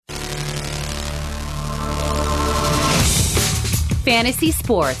Fantasy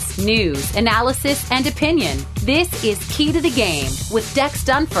sports, news, analysis, and opinion. This is Key to the Game with Dex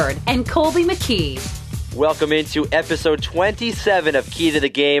Dunford and Colby McKee. Welcome into episode 27 of Key to the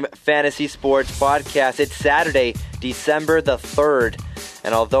Game Fantasy Sports Podcast. It's Saturday, December the 3rd.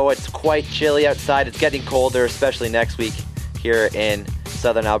 And although it's quite chilly outside, it's getting colder, especially next week here in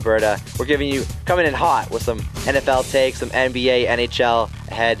Southern Alberta. We're coming in hot with some NFL takes, some NBA, NHL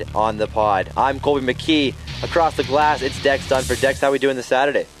ahead on the pod. I'm Colby McKee. Across the glass, it's Dex Dunford. Dex, how we doing this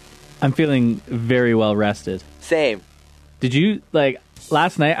Saturday? I'm feeling very well rested. Same. Did you,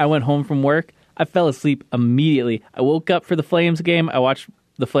 last night I went home from work, I fell asleep immediately. I woke up for the Flames game. I watched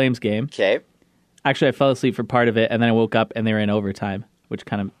the Flames game. Okay. Actually, I fell asleep for part of it, and then I woke up and they were in overtime, which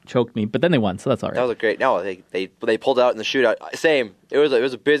kind of choked me. But then they won, so that's all right. That was great. No, they pulled out in the shootout. Same. It was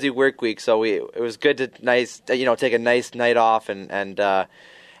a busy work week, so it was good to take a nice night off and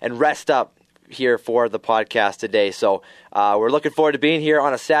rest up here for the podcast today. So we're looking forward to being here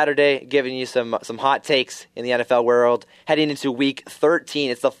on a Saturday, giving you some hot takes in the NFL world, heading into week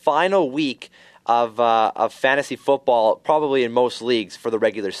 13. It's the final week of fantasy football, probably in most leagues for the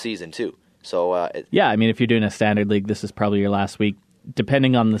regular season too. So if you're doing a standard league, this is probably your last week.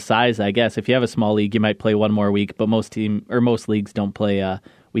 Depending on the size, I guess. If you have a small league, you might play one more week, but most leagues don't play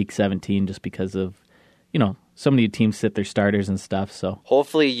week 17 just because of, so many teams sit their starters and stuff. So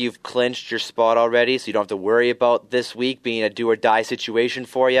hopefully you've clinched your spot already, so you don't have to worry about this week being a do-or-die situation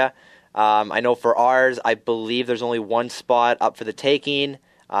for you. I know for ours, I believe there's only one spot up for the taking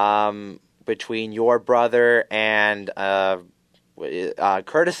between your brother and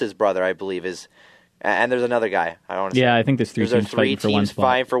Curtis's brother, I believe, is. And there's another guy. I think there's three teams fighting for one spot.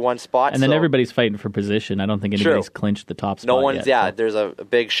 Fighting for one spot. And then everybody's fighting for position. I don't think anybody's clinched the top spot No one's, yet. There's a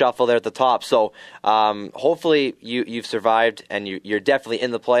big shuffle there at the top. So hopefully you've survived and you're definitely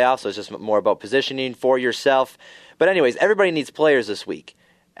in the playoffs. So it's just more about positioning for yourself. But anyways, everybody needs players this week,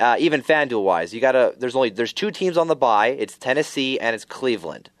 even FanDuel-wise. There's two teams on the bye. It's Tennessee and it's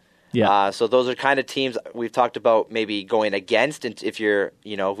Cleveland. Yeah. So those are kind of teams we've talked about maybe going against. And if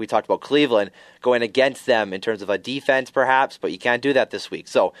we talked about Cleveland, going against them in terms of a defense perhaps, but you can't do that this week.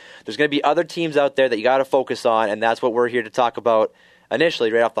 So there's going to be other teams out there that you got to focus on, and that's what we're here to talk about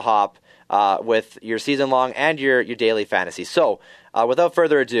initially right off the hop with your season long and your daily fantasy. So without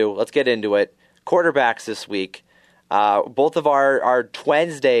further ado, let's get into it. Quarterbacks this week. Both of our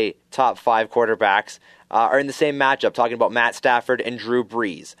Wednesday top 5 quarterbacks are in the same matchup, talking about Matt Stafford and Drew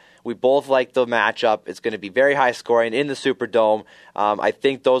Brees. We both like the matchup. It's going to be very high scoring in the Superdome. I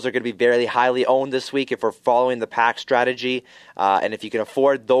think those are going to be very highly owned this week if we're following the pack strategy. And if you can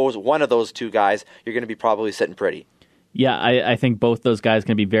afford one of those two guys, you're going to be probably sitting pretty. Yeah, I think both those guys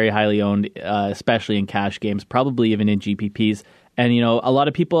can be very highly owned, especially in cash games, probably even in GPPs. And, a lot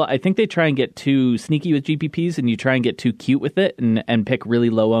of people, I think they try and get too sneaky with GPPs and you try and get too cute with it and pick really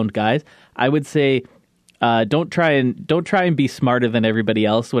low-owned guys. I would say don't try and be smarter than everybody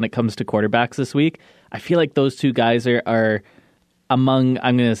else when it comes to quarterbacks this week. I feel like those two guys are among,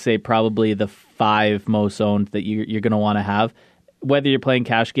 I'm going to say, probably the 5 most owned that you're going to want to have. Whether you're playing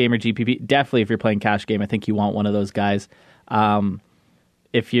cash game or GPP, definitely if you're playing cash game, I think you want one of those guys.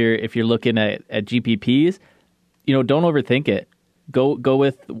 If you're looking at GPPs, don't overthink it. Go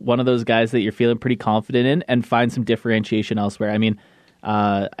with one of those guys that you're feeling pretty confident in and find some differentiation elsewhere. I mean,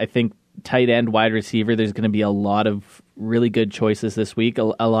 I think tight end, wide receiver, there's going to be a lot of really good choices this week, a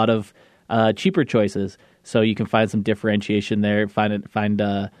lot of cheaper choices. So you can find some differentiation there, find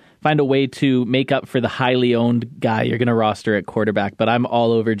a way to make up for the highly owned guy you're going to roster at quarterback. But I'm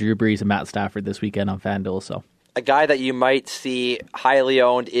all over Drew Brees and Matt Stafford this weekend on FanDuel. So a guy that you might see highly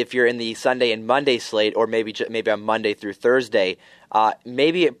owned if you're in the Sunday and Monday slate, or maybe on Monday through Thursday,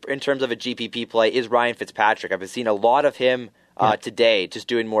 maybe in terms of a GPP play, is Ryan Fitzpatrick. I've seen a lot of him today, just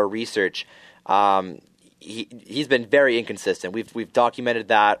doing more research. He's been very inconsistent. We've documented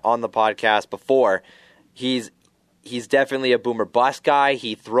that on the podcast before. He's definitely a boomer bust guy.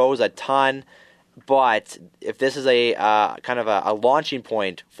 He throws a ton. But if this is a kind of a launching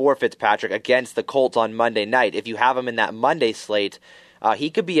point for Fitzpatrick against the Colts on Monday night, if you have him in that Monday slate, he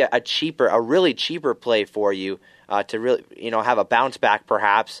could be a really cheaper play for you to really have a bounce back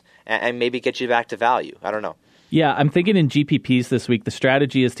perhaps and maybe get you back to value. I don't know. Yeah, I'm thinking in GPPs this week, the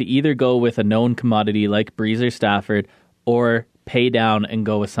strategy is to either go with a known commodity like Brees or Stafford, or pay down and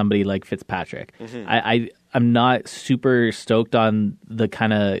go with somebody like Fitzpatrick. Mm-hmm. I'm not super stoked on the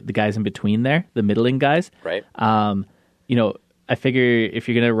guys in between there, the middling guys. Right. I figure if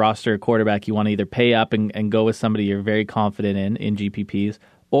you're going to roster a quarterback, you want to either pay up and go with somebody you're very confident in GPPs,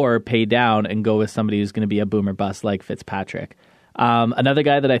 or pay down and go with somebody who's going to be a boomer bust like Fitzpatrick. Another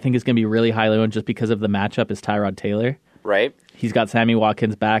guy that I think is going to be really highly owned just because of the matchup is Tyrod Taylor. Right. He's got Sammy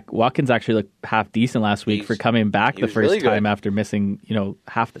Watkins back. Watkins actually looked half decent last week for coming back the first really time good. after missing,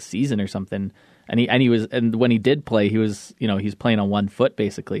 half the season or something. And when he did play, he was, he's playing on one foot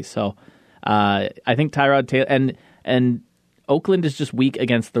basically. So I think Tyrod Taylor and Oakland is just weak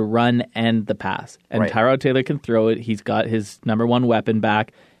against the run and the pass. And right. Tyrod Taylor can throw it. He's got his number one weapon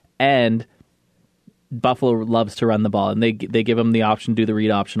back, and Buffalo loves to run the ball, and they give him the option, do the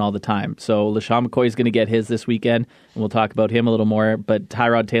read option all the time. So LaShawn McCoy is going to get his this weekend, and we'll talk about him a little more. But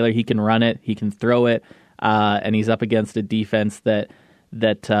Tyrod Taylor, he can run it, he can throw it, and he's up against a defense that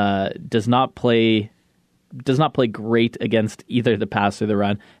does not play great against either the pass or the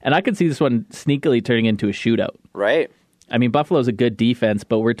run. And I could see this one sneakily turning into a shootout. Right. I mean, Buffalo's a good defense,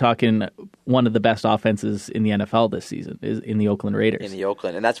 but we're talking one of the best offenses in the NFL this season is in the Oakland Raiders. In the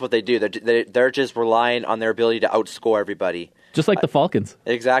Oakland, and that's what they do. They're just relying on their ability to outscore everybody. Just like the Falcons.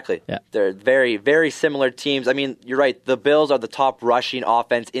 Exactly. Yeah. They're very, very similar teams. I mean, you're right. The Bills are the top rushing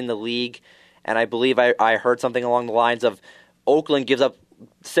offense in the league, and I believe I heard something along the lines of Oakland gives up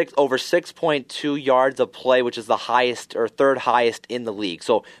over 6.2 yards of play, which is the highest or third highest in the league.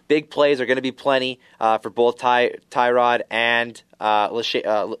 So big plays are going to be plenty for both Tyrod and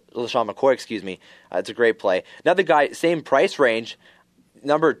LaShawn McCoy. Excuse me. It's a great play. Another guy, same price range,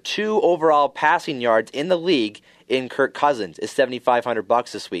 number 2 overall passing yards in the league in Kirk Cousins is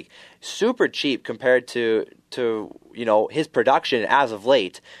 $7,500 this week. Super cheap compared to his production as of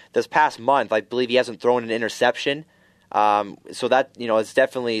late. This past month, I believe he hasn't thrown an interception. So that, it's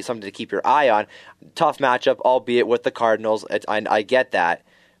definitely something to keep your eye on. Tough matchup, albeit with the Cardinals. I get that.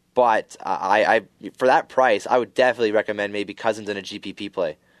 But I for that price, I would definitely recommend maybe Cousins in a GPP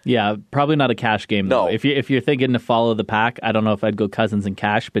play. Yeah, probably not a cash game, though. No. If you're thinking to follow the pack, I don't know if I'd go Cousins in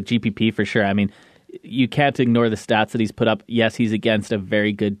cash, but GPP for sure. I mean, you can't ignore the stats that he's put up. Yes, he's against a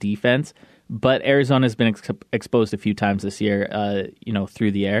very good defense, but Arizona's been exposed a few times this year,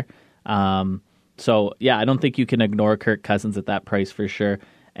 through the air. So, yeah, I don't think you can ignore Kirk Cousins at that price for sure.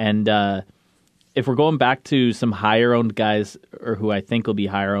 And if we're going back to some higher-owned guys, or who I think will be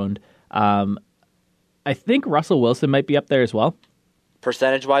higher-owned, I think Russell Wilson might be up there as well.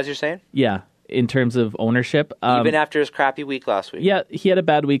 Percentage-wise, you're saying? Yeah, in terms of ownership. Even after his crappy week last week? Yeah, he had a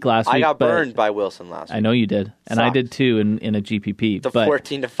bad week last week. I got burned by Wilson last week. I know you did. And I did too in a GPP. The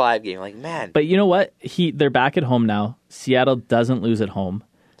 14-5 game. Like, man. But you know what? They're back at home now. Seattle doesn't lose at home.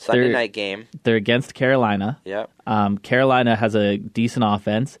 Sunday night game. They're against Carolina. Yep. Carolina has a decent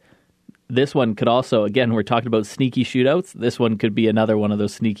offense. This one could also, again, we're talking about sneaky shootouts. This one could be another one of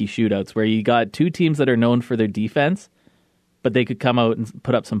those sneaky shootouts where you got two teams that are known for their defense, but they could come out and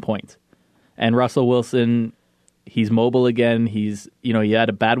put up some points. And Russell Wilson, he's mobile again. He had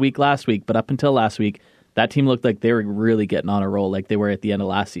a bad week last week, but up until last week, that team looked like they were really getting on a roll like they were at the end of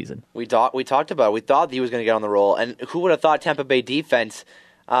last season. We talked about it. We thought he was going to get on the roll. And who would have thought Tampa Bay defense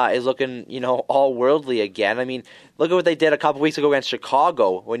is looking, all worldly again. I mean, look at what they did a couple weeks ago against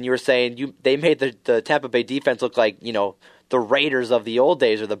Chicago when you were saying they made the Tampa Bay defense look like, the Raiders of the old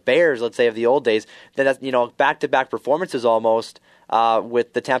days or the Bears, let's say, of the old days. Then that's, back-to-back performances almost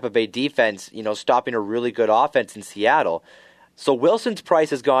with the Tampa Bay defense, stopping a really good offense in Seattle. So Wilson's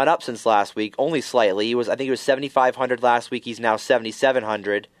price has gone up since last week, only slightly. I think he was $7,500 last week. He's now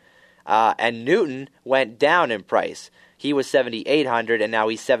 $7,700. And Newton went down in price. He was $7,800, and now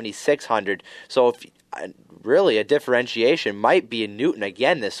he's $7,600. So really a differentiation might be in Newton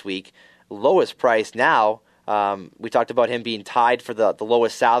again this week. Lowest price now. We talked about him being tied for the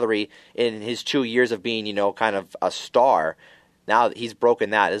lowest salary in his 2 years of being, kind of a star. Now he's broken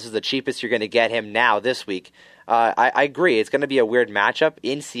that. This is the cheapest you're going to get him now this week. I agree. It's going to be a weird matchup.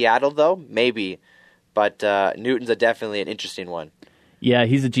 In Seattle, though, maybe. But Newton's definitely an interesting one. Yeah,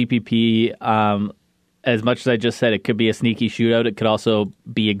 he's a GPP. As much as I just said, it could be a sneaky shootout. It could also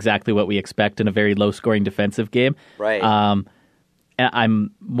be exactly what we expect in a very low-scoring defensive game. Right.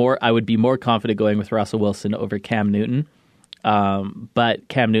 I would be more confident going with Russell Wilson over Cam Newton. But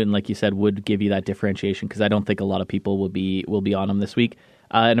Cam Newton, like you said, would give you that differentiation because I don't think a lot of people will be on him this week.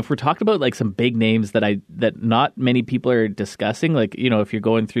 And if we're talking about like some big names that not many people are discussing, like if you're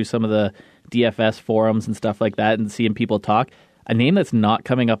going through some of the DFS forums and stuff like that and seeing people talk, a name that's not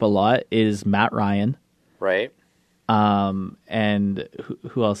coming up a lot is Matt Ryan. Right. And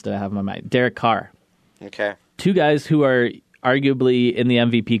who else did I have in my mind? Derek Carr. Okay. Two guys who are arguably in the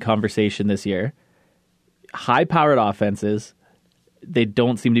MVP conversation this year. High-powered offenses. They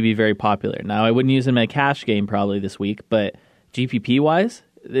don't seem to be very popular. Now, I wouldn't use them in a cash game probably this week, but GPP-wise,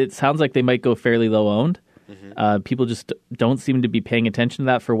 it sounds like they might go fairly low-owned. Mm-hmm. People just don't seem to be paying attention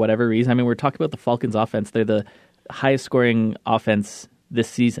to that for whatever reason. I mean, we're talking about the Falcons' offense. They're the highest-scoring offense this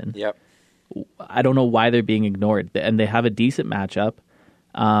season. Yep. I don't know why they're being ignored. And they have a decent matchup.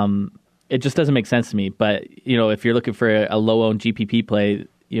 It just doesn't make sense to me. But, if you're looking for a low-owned GPP play,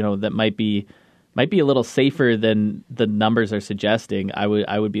 that might be a little safer than the numbers are suggesting, I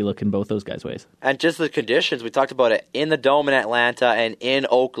would be looking both those guys' ways. And just the conditions, we talked about it in the Dome in Atlanta and in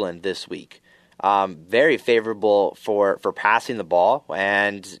Oakland this week. Very favorable for passing the ball.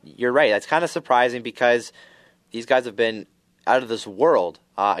 And you're right, that's kind of surprising because these guys have been out of this world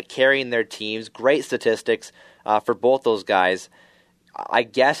carrying their teams. Great statistics for both those guys. I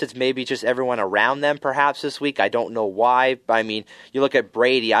guess it's maybe just everyone around them perhaps this week. I don't know why. I mean, you look at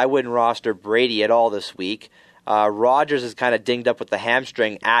Brady. I wouldn't roster Brady at all this week. Rodgers is kind of dinged up with the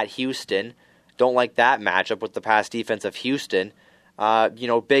hamstring at Houston. Don't like that matchup with the pass defense of Houston.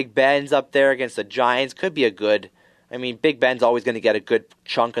 Big Ben's up there against the Giants. Could be a good... I mean, Big Ben's always going to get a good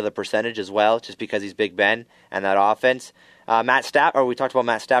chunk of the percentage as well, just because he's Big Ben and that offense. We talked about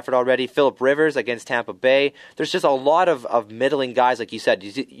Matt Stafford already. Phillip Rivers against Tampa Bay. There's just a lot of middling guys, like you said.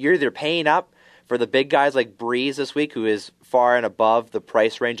 You're either paying up for the big guys like Breeze this week, who is far and above the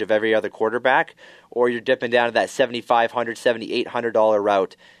price range of every other quarterback, or you're dipping down to that $7,500, $7,800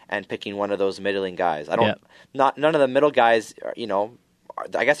 route and picking one of those middling guys. None of the middle guys,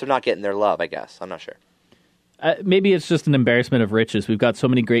 I guess they're not getting their love, I guess. I'm not sure. Maybe it's just an embarrassment of riches. We've got so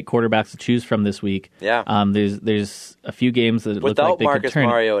many great quarterbacks to choose from this week. Yeah. There's a few games that without look like they Marcus could turn.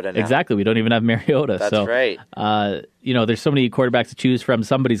 Mariota now. Exactly. We don't even have Mariota. That's right. There's so many quarterbacks to choose from.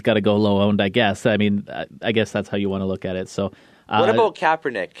 Somebody's got to go low owned, I guess. I mean, I guess that's how you want to look at it. So. What about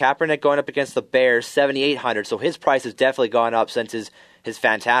Kaepernick? Kaepernick going up against the Bears, $7,800. So his price has definitely gone up since his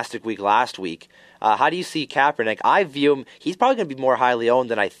fantastic week last week. How do you see Kaepernick? I view him. He's probably going to be more highly owned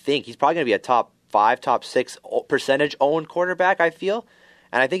than I think. He's probably going to be a top 5, top 6 percentage owned quarterback, I feel.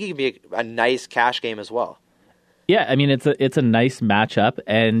 And I think he can be a nice cash game as well. Yeah, I mean, it's a nice matchup,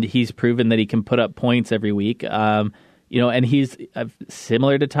 and he's proven that he can put up points every week. And he's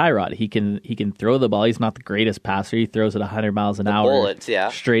similar to Tyrod. He can throw the ball. He's not the greatest passer. He throws it 100 miles an hour, bullets, yeah,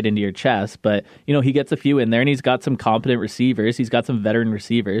 straight into your chest. But, he gets a few in there, and he's got some competent receivers. He's got some veteran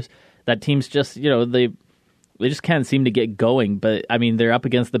receivers. That team's just, they just can't seem to get going. But, I mean, they're up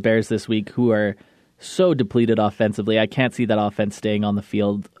against the Bears this week, who are so depleted offensively. I can't see that offense staying on the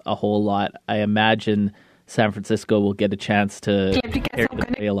field a whole lot. I imagine San Francisco will get a chance to carry the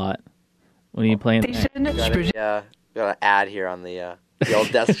play a lot. When are you playing? Got an ad here on the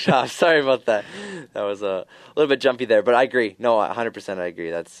old desktop. Sorry about that. That was a little bit jumpy there, but I agree. No, 100% I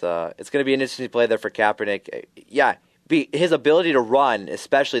agree. That's it's going to be an interesting play there for Kaepernick. Yeah, his ability to run,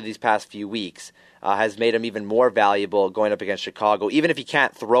 especially these past few weeks, has made him even more valuable going up against Chicago. Even if he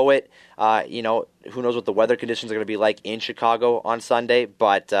can't throw it, who knows what the weather conditions are going to be like in Chicago on Sunday,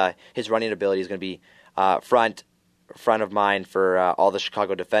 but his running ability is going to be front of mind for all the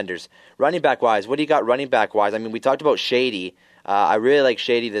Chicago defenders. Running back wise, what do you got running back wise? I mean, we talked about Shady. I really like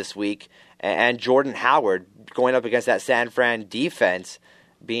Shady this week, and Jordan Howard going up against that San Fran defense,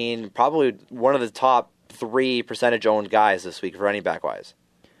 being probably one of the top 3 percentage owned guys this week for running back wise.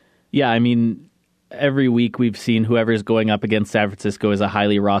 Yeah, I mean, every week we've seen whoever's going up against San Francisco is a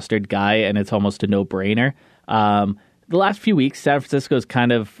highly rostered guy, and it's almost a no-brainer. The last few weeks, San Francisco's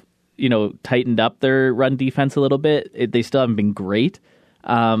kind of tightened up their run defense a little bit. They still haven't been great.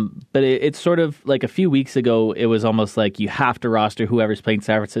 But it's sort of like a few weeks ago, it was almost like you have to roster whoever's playing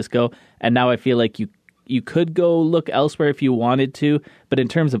San Francisco. And now I feel like you could go look elsewhere if you wanted to. But in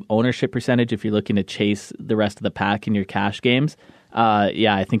terms of ownership percentage, if you're looking to chase the rest of the pack in your cash games,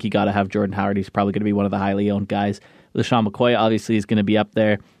 I think you got to have Jordan Howard. He's probably going to be one of the highly owned guys. LeSean McCoy obviously is going to be up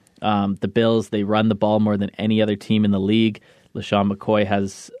there. The Bills, they run the ball more than any other team in the league. LeSean McCoy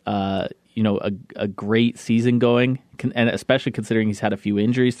has, a great season going, and especially considering he's had a few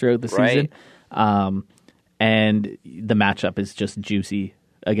injuries throughout the season. And the matchup is just juicy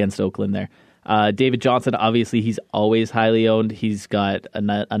against Oakland there. David Johnson, obviously, he's always highly owned. He's got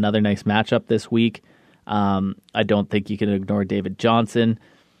another nice matchup this week. I don't think you can ignore David Johnson,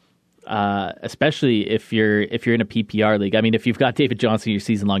 especially if you're in a PPR league. I mean, if you've got David Johnson your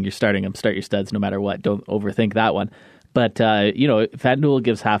season long, you're starting him. Start your studs no matter what. Don't overthink that one. But, FanDuel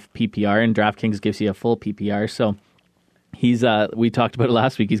gives half PPR and DraftKings gives you a full PPR. So he's, we talked about it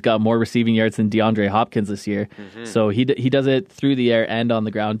last week, he's got more receiving yards than DeAndre Hopkins this year. Mm-hmm. So he does it through the air and on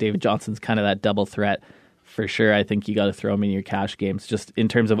the ground. David Johnson's kind of that double threat for sure. I think you got to throw him in your cash games just in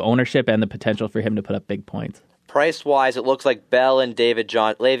terms of ownership and the potential for him to put up big points. Price-wise, it looks like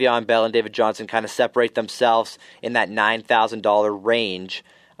Le'Veon Bell and David Johnson kind of separate themselves in that $9,000 range.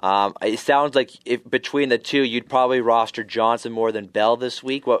 It sounds like if between the two, you'd probably roster Johnson more than Bell this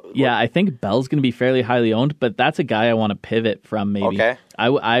week. Yeah, I think Bell's going to be fairly highly owned, but that's a guy I want to pivot from maybe. Okay.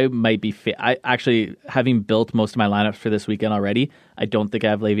 I might be I actually, having built most of my lineups for this weekend already, I don't think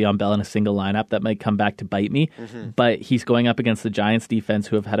I have Le'Veon Bell in a single lineup. That might come back to bite me. But he's going up against the Giants defense,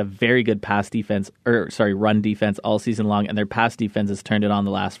 who have had a very good run defense all season long, and their pass defense has turned it on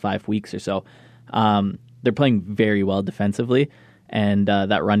the last 5 weeks or so. They're playing very well defensively. And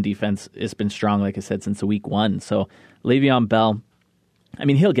that run defense has been strong, like I said, since week 1. So Le'Veon Bell, I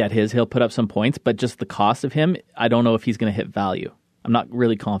mean, he'll get his. He'll put up some points, but just the cost of him, I don't know if he's going to hit value. I'm not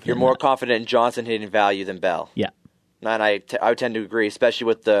really confident. You're more confident in Johnson hitting value than Bell. Yeah. And I would tend to agree, especially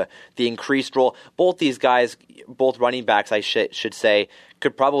with the increased role. Both these guys, both running backs, I should say,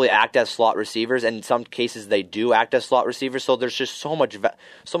 could probably act as slot receivers, and in some cases they do act as slot receivers. So there's just so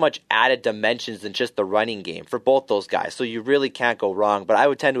much added dimensions than just the running game for both those guys. So you really can't go wrong. But I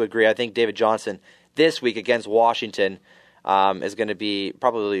would tend to agree. I think David Johnson this week against Washington is going to be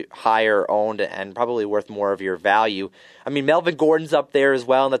probably higher owned and probably worth more of your value. I mean, Melvin Gordon's up there as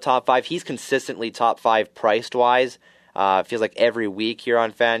well in the top 5. He's consistently top 5 priced wise. It feels like every week here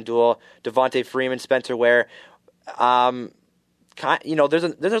on FanDuel. Devontae Freeman, Spencer Ware. There's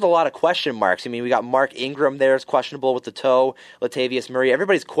a lot of question marks. I mean, we got Mark Ingram there is questionable with the toe. Latavius Murray.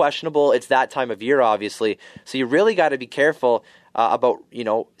 Everybody's questionable. It's that time of year, obviously. So you really got to be careful about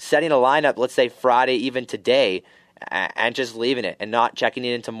setting a lineup. Let's say Friday, even today, and just leaving it and not checking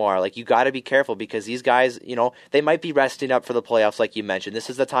it in tomorrow. Like, you got to be careful because these guys, they might be resting up for the playoffs, like you mentioned. This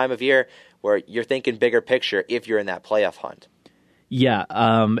is the time of year where you're thinking bigger picture if you're in that playoff hunt. Yeah,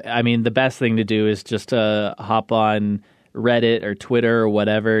 I mean, the best thing to do is just to hop on Reddit or Twitter or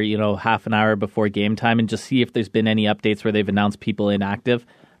whatever, half an hour before game time and just see if there's been any updates where they've announced people inactive.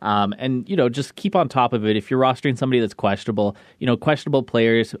 And just keep on top of it. If you're rostering somebody that's questionable, questionable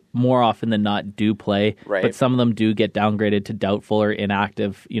players more often than not do play, right. But some of them do get downgraded to doubtful or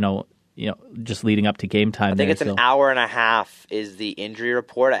inactive, just leading up to game time. I think it's an hour and a half is the injury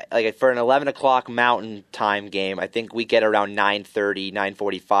report. Like for an 11 o'clock Mountain Time game, I think we get around 9:30,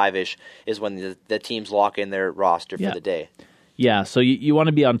 9:45-ish is when the teams lock in their roster for the day. Yeah, so you want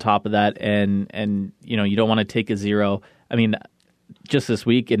to be on top of that, and you don't want to take a zero. I mean, just this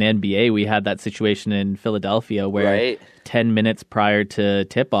week in NBA, we had that situation in Philadelphia where 10 minutes prior to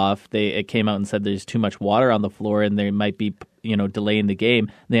tip-off, it came out and said there's too much water on the floor and they might be delaying the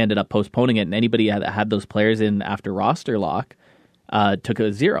game. They ended up postponing it, and anybody that had those players in after roster lock took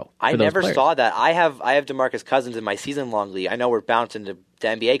a zero. I never saw that. I have DeMarcus Cousins in my season-long league. I know we're bouncing to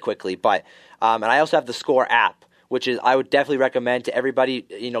NBA quickly, but and I also have the Score app, which is I would definitely recommend to everybody.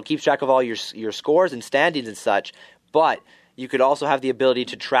 Keeps track of all your scores and standings and such, but you could also have the ability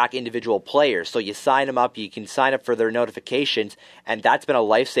to track individual players. So you sign them up, you can sign up for their notifications, and that's been a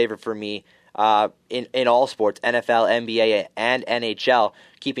lifesaver for me in all sports, NFL, NBA, and NHL,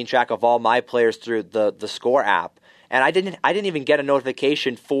 keeping track of all my players through the Score app. And I didn't even get a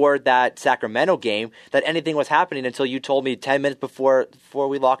notification for that Sacramento game that anything was happening until you told me 10 minutes before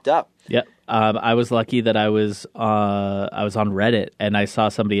we locked up. Yep. I was lucky that I was on Reddit and I saw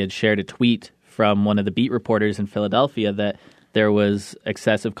somebody had shared a tweet from one of the beat reporters in Philadelphia that there was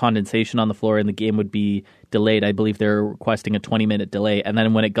excessive condensation on the floor and the game would be delayed. I believe they're requesting a 20-minute delay. And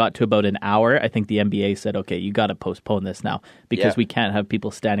then when it got to about an hour, I think the NBA said, okay, you got to postpone this now because we can't have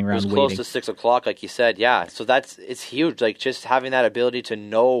people standing around waiting. It was close to 6 o'clock, like you said, yeah. So it's huge, like just having that ability to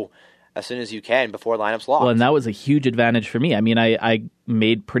know as soon as you can before lineups lock. Well, and that was a huge advantage for me. I mean, I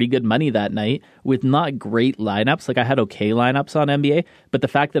made pretty good money that night with not great lineups. Like I had okay lineups on NBA, but the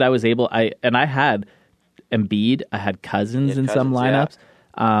fact that I was able, I had Embiid, I had Cousins in some lineups.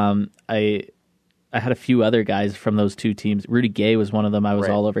 Yeah. I had a few other guys from those two teams. Rudy Gay was one of them. I was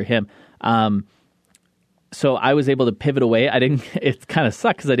all over him. So I was able to pivot away. It kind of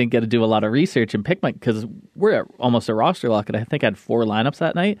sucked because I didn't get to do a lot of research and pick because we're at almost a roster lock, and I think I had 4 lineups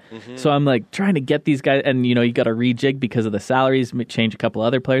that night. Mm-hmm. So I'm like trying to get these guys, and you got to rejig because of the salaries, change a couple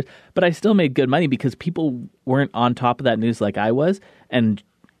other players. But I still made good money because people weren't on top of that news like I was, and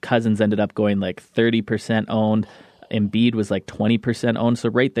Cousins ended up going like 30% owned. Embiid was like 20% owned. So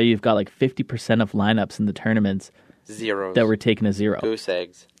right there, you've got like 50% of lineups in the tournaments zeros that were taking a zero. Goose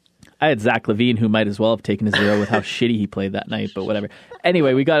eggs. I had Zach LaVine, who might as well have taken a zero with how shitty he played that night, but whatever.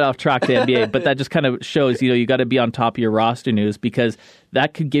 Anyway, we got off track to NBA, but that just kind of shows, you got to be on top of your roster news because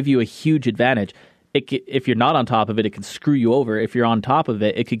that could give you a huge advantage. If you're not on top of it, it can screw you over. If you're on top of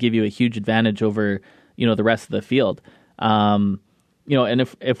it, it could give you a huge advantage over, the rest of the field. And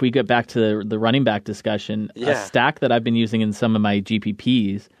if we get back to the running back discussion, a stack that I've been using in some of my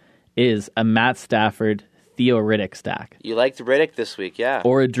GPPs is a Matt Stafford, Theo Riddick stack. You liked Riddick this week, yeah.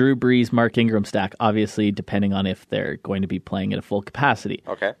 Or a Drew Brees, Mark Ingram stack, obviously depending on if they're going to be playing at a full capacity.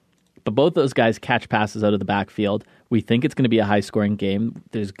 Okay. But both those guys catch passes out of the backfield. We think it's going to be a high-scoring game.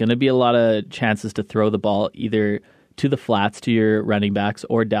 There's going to be a lot of chances to throw the ball either to the flats, to your running backs,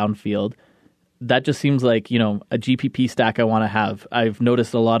 or downfield. That just seems like, a GPP stack I want to have. I've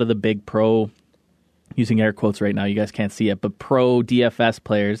noticed a lot of the big pro, using air quotes right now, you guys can't see it, but pro DFS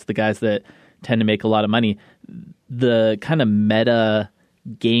players, the guys that tend to make a lot of money, the kind of meta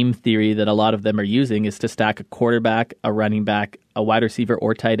game theory that a lot of them are using is to stack a quarterback, a running back, a wide receiver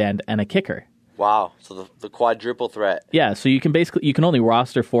or tight end, and a kicker. Wow, so the quadruple threat. Yeah, so you can only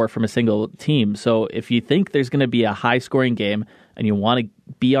roster 4 from a single team. So if you think there's going to be a high-scoring game and you want to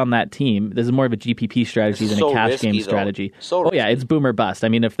be on that team, this is more of a GPP strategy than a cash game strategy. So yeah, it's boom or bust. I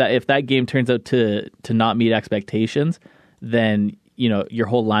mean, if that game turns out to not meet expectations, then your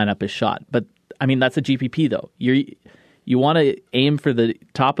whole lineup is shot. But I mean, that's a GPP though. You want to aim for the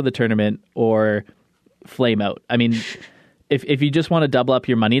top of the tournament or flame out. I mean, if you just want to double up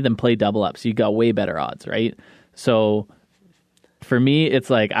your money, then play double ups. You got way better odds, right? So for me, it's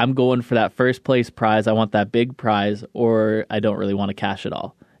like I'm going for that first place prize. I want that big prize, or I don't really want to cash it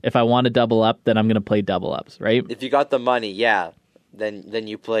all. If I want to double up, then I'm going to play double ups, right? If you got the money, yeah, then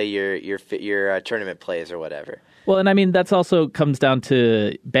you play your tournament plays or whatever. Well, and I mean, that's also comes down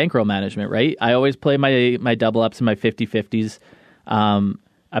to bankroll management, right? I always play my double ups and my 50-50s.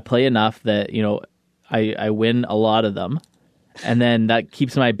 I play enough that, I win a lot of them. And then that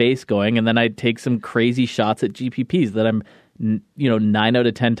keeps my base going. And then I take some crazy shots at GPPs that I'm, 9 out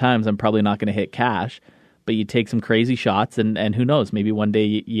of 10 times I'm probably not going to hit cash. But you take some crazy shots and who knows, maybe one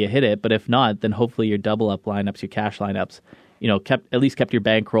day you hit it. But if not, then hopefully your double up lineups, your cash lineups, kept your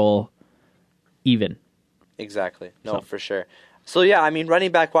bankroll even. Exactly. No, for sure. So, yeah, I mean,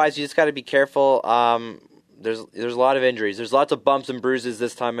 running back-wise, you just got to be careful. There's a lot of injuries. There's lots of bumps and bruises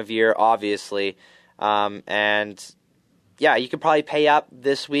this time of year, obviously. And, yeah, you could probably pay up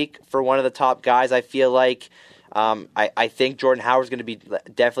this week for one of the top guys. I feel like I think Jordan Howard's going to be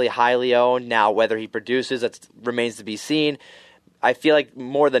definitely highly owned. Now, whether he produces, that remains to be seen. I feel like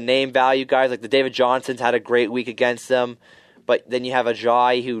more the name value guys, like the David Johnson's had a great week against them. But then you have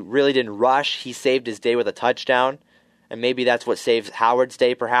Ajayi who really didn't rush. He saved his day with a touchdown. And maybe that's what saves Howard's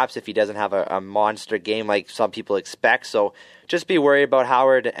day, perhaps, if he doesn't have a monster game like some people expect. So just be worried about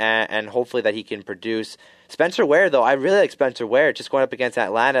Howard and hopefully that he can produce. Spencer Ware, though, I really like Spencer Ware. Just going up against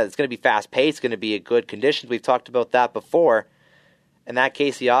Atlanta, it's going to be fast-paced. It's going to be a good conditions. We've talked about that before. In that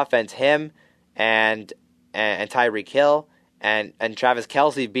case, the offense, him and Tyreek Hill, and Travis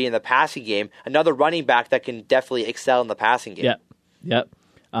Kelce be in the passing game. Another running back that can definitely excel in the passing game. Yep.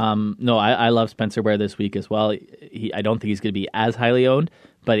 No, I love Spencer Ware this week as well. I don't think he's going to be as highly owned,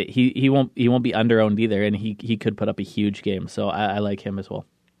 but he won't be under-owned either, and he could put up a huge game. So I like him as well.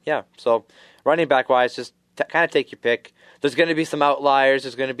 Yeah, so running back-wise, just kind of take your pick. There's going to be some outliers.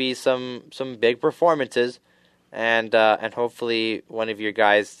 There's going to be some big performances, and hopefully one of your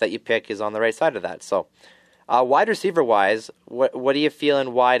guys that you pick is on the right side of that. So wide receiver-wise, what are you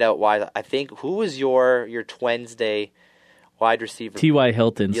feeling wide out-wise? I think, who was your Wednesday wide receiver? T.Y.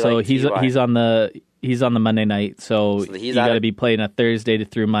 Hilton. So like he's on the Monday night. So you got to be playing a Thursday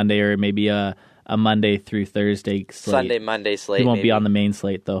through Monday, or maybe a Monday through Thursday slate. Sunday, Monday slate. He won't be on the main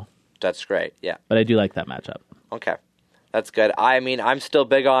slate though. That's great. Yeah. But I do like that matchup. Okay. That's good. I mean, I'm still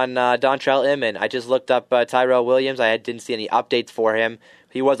big on Dontrell Inman. I just looked up Tyrell Williams. I didn't see any updates for him.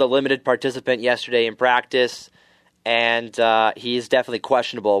 He was a limited participant yesterday in practice, and he is definitely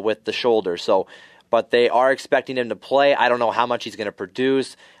questionable with the shoulder. But they are expecting him to play. I don't know how much he's going to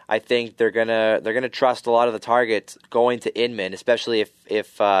produce. I think they're gonna trust a lot of the targets going to Inman, especially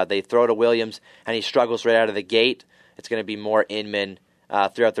if they throw to Williams and he struggles right out of the gate. It's going to be more Inman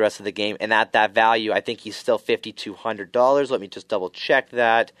throughout the rest of the game. And at that value, I think he's still $5,200. Let me just double check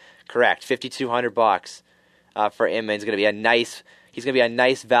that. Correct, $5,200 for Inman. He's going to be a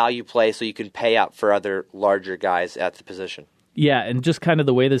nice value play, so you can pay up for other larger guys at the position. Yeah, and just kind of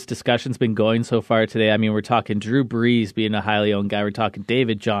the way this discussion's been going so far today, I mean, we're talking Drew Brees being a highly owned guy. We're talking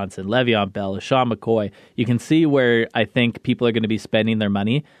David Johnson, Le'Veon Bell, LaShawn McCoy. You can see where I think people are going to be spending their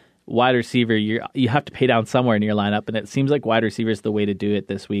money. Wide receiver, you have to pay down somewhere in your lineup, and it seems like wide receiver is the way to do it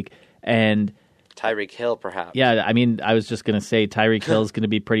this week. And Tyreek Hill, perhaps. Yeah, I mean, I was just going to say Tyreek Hill is going to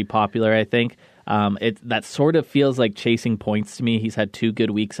be pretty popular, I think. That sort of feels like chasing points to me. He's had 2 good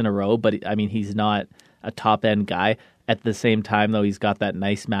weeks in a row, but, I mean, he's not a top-end guy. At the same time, though, he's got that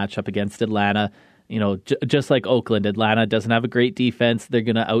nice matchup against Atlanta. Just like Oakland, Atlanta doesn't have a great defense. They're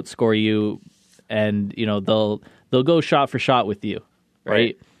going to outscore you, and they'll go shot for shot with you,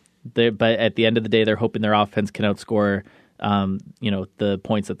 right? But at the end of the day, they're hoping their offense can outscore the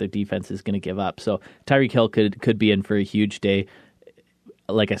points that their defense is going to give up. So Tyreek Hill could be in for a huge day.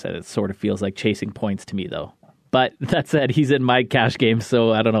 Like I said, it sort of feels like chasing points to me, though. But that said, he's in my cash game,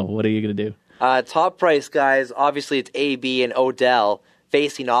 so I don't know. What are you going to do? Top price guys, obviously it's AB and Odell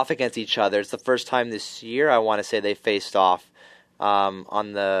facing off against each other. It's the first time this year, I want to say, they faced off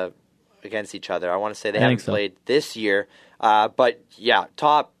against each other. I want to say they haven't played this year. But yeah,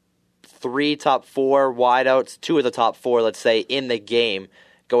 top 3, top 4 wideouts, 2 of the top 4, let's say, in the game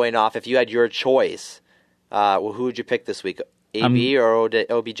going off. If you had your choice, who would you pick this week? AB or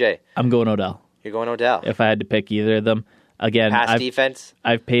OBJ? I'm going Odell. You're going Odell. If I had to pick either of them. Again, defense?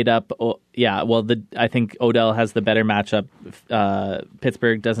 I've paid up. I think Odell has the better matchup.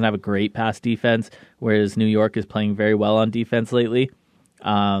 Pittsburgh doesn't have a great pass defense, whereas New York is playing very well on defense lately.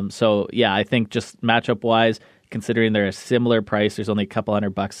 I think just matchup-wise, considering they're a similar price, there's only a couple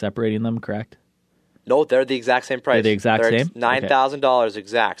 $100 separating them, correct? No, they're the exact same price. They're the exact same? $9,000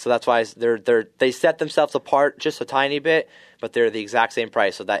 exact. So that's why they set themselves apart just a tiny bit, but they're the exact same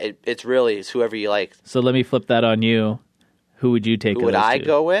price. So that it's whoever you like. So let me flip that on you. Who would you take? Who would I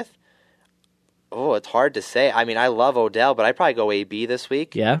go with? Oh, it's hard to say. I mean, I love Odell, but I'd probably go AB this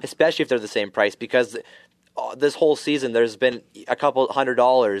week. Yeah. Especially if they're the same price, because this whole season there's been a couple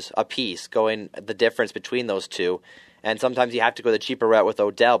 $100 a piece going the difference between those two. And sometimes you have to go the cheaper route with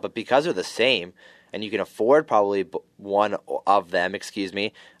Odell, but because they're the same, and you can afford probably one of them,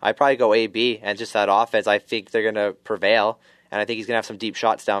 I'd probably go AB, and just that offense, I think they're going to prevail, and I think he's going to have some deep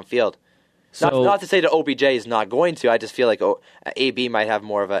shots downfield. So, not to say that OBJ is not going to, I just feel like AB might have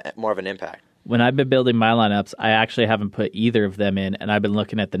more of an impact. When I've been building my lineups, I actually haven't put either of them in, and I've been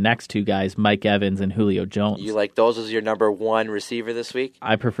looking at the next two guys, Mike Evans and Julio Jones. You like those as your number one receiver this week?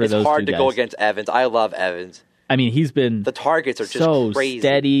 I prefer those two guys. It's hard to go against Evans. I love Evans. I mean, he's been the targets are just so crazy.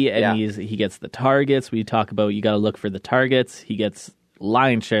 Steady, and he gets the targets. We talk about you got to look for the targets. He gets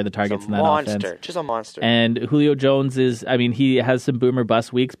lion's share of the targets in that offense. Just a monster. And Julio Jones he has some boomer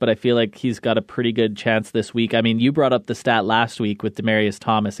bust weeks, but I feel like he's got a pretty good chance this week. I mean, you brought up the stat last week with Demaryius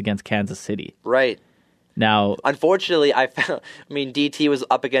Thomas against Kansas City. Right. Now, unfortunately, DT was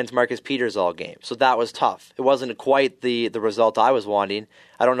up against Marcus Peters all game, so that was tough. It wasn't quite the result I was wanting.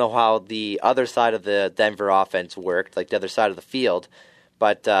 I don't know how the other side of the Denver offense worked, like the other side of the field,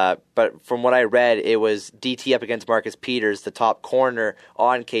 but from what I read, it was DT up against Marcus Peters, the top corner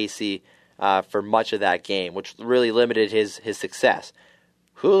on KC, for much of that game, which really limited his success.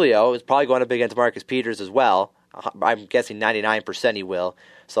 Julio is probably going up against Marcus Peters as well. I'm guessing 99% he will.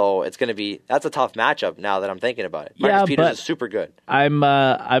 So that's a tough matchup now that I'm thinking about it. Marcus Peters is super good. I'm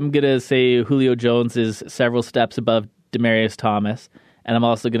gonna say Julio Jones is several steps above Demaryius Thomas, and I'm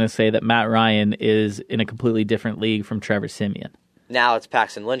also gonna say that Matt Ryan is in a completely different league from Trevor Siemian. Now it's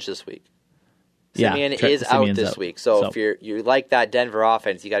Paxton Lynch this week. Siemian is out this week. So if you like that Denver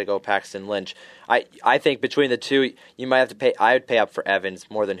offense, you got to go Paxton Lynch. I think between the two, you might have to pay. I would pay up for Evans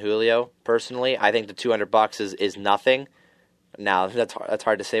more than Julio personally. I think the $200 is nothing. Now that's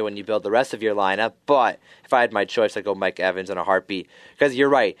hard to say when you build the rest of your lineup. But if I had my choice, I'd go Mike Evans in a heartbeat. Because you're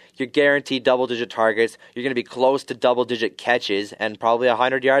right, you're guaranteed double-digit targets. You're going to be close to double-digit catches and probably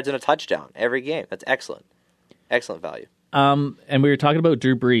 100 yards and a touchdown every game. That's excellent, excellent value. And we were talking about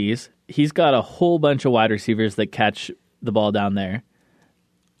Drew Brees. He's got a whole bunch of wide receivers that catch the ball down there.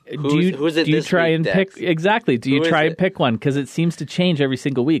 Who's it? Do you try and pick exactly? Do you try and pick one? Because it seems to change every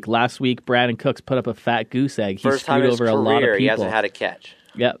single week. Last week, Brandon Cooks put up a fat goose egg. He First time in his over career, a lot of people. He hasn't had a catch.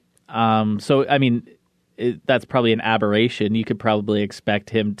 Yep. So I mean, that's probably an aberration. You could probably expect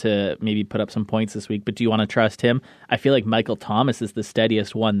him to maybe put up some points this week. But do you want to trust him? I feel like Michael Thomas is the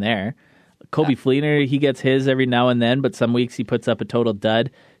steadiest one there. Kobe Fleener, he gets his every now and then, but some weeks he puts up a total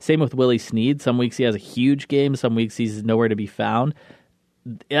dud. Same with Willie Snead. Some weeks he has a huge game. Some weeks he's nowhere to be found.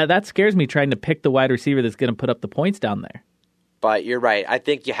 Yeah, that scares me trying to pick the wide receiver that's going to put up the points down there. But you're right. I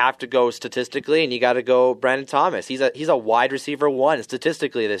think you have to go statistically, and you got to go Brandon Thomas. He's a wide receiver one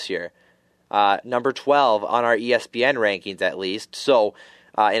statistically this year. Number 12 on our ESPN rankings at least. So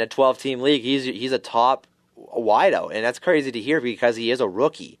in a 12-team league, he's a top wideout, and that's crazy to hear because he is a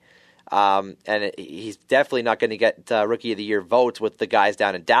rookie. And he's definitely not going to get Rookie of the Year votes with the guys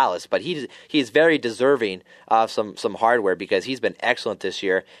down in Dallas, but he's very deserving of some hardware because he's been excellent this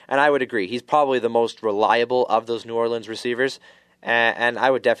year. And I would agree, he's probably the most reliable of those New Orleans receivers, and I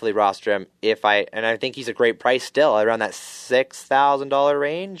would definitely roster him and I think he's a great price still, around that $6,000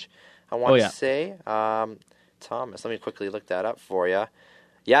 range, I want to say. Thomas, let me quickly look that up for you.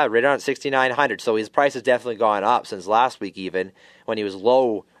 Yeah, right around $6,900. So his price has definitely gone up since last week, even when he was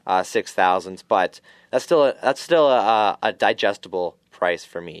low 6,000s. But that's still a digestible price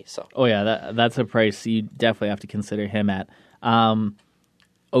for me. So. Oh yeah, that's a price you definitely have to consider him at.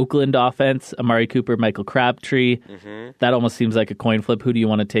 Oakland offense, Amari Cooper, Michael Crabtree. Mm-hmm. That almost seems like a coin flip. Who do you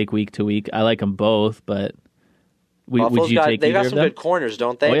want to take week to week? I like them both, but would you take they either got of some them? good corners,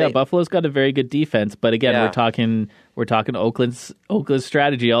 don't they? Oh yeah, Buffalo's got a very good defense, but again, Yeah. we're talking Oakland's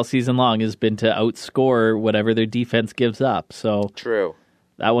strategy all season long has been to outscore whatever their defense gives up. So True.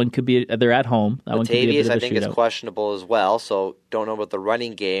 that one could be they're at home. That one could be a bit Latavius, of a I think, shootout. is questionable as well, so don't know about the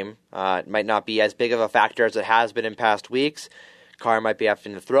running game. It might not be as big of a factor as it has been in past weeks. Carr might be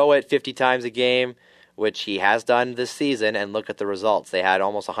having to throw it 50 times a game, which he has done this season, and look at the results. They had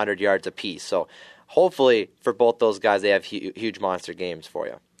almost 100 yards apiece. So hopefully for both those guys, they have huge monster games for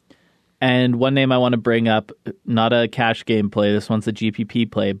you. And one name I want to bring up, not a cash game play, this one's a GPP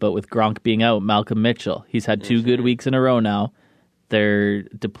play, but with Gronk being out, Malcolm Mitchell. He's had 2 good weeks in a row now. They're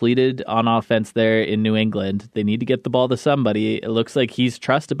depleted on offense there in New England. They need to get the ball to somebody. It looks like he's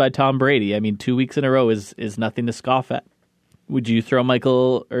trusted by Tom Brady. I mean, 2 weeks in a row is nothing to scoff at. Would you throw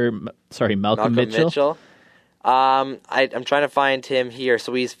Malcolm Mitchell? I'm trying to find him here.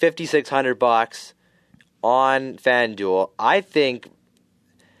 So he's $5,600 on FanDuel. I think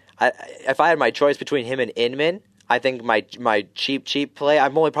if I had my choice between him and Inman, I think my cheap play.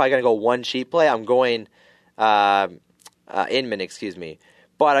 I'm only probably going to go one cheap play. I'm going Inman, excuse me.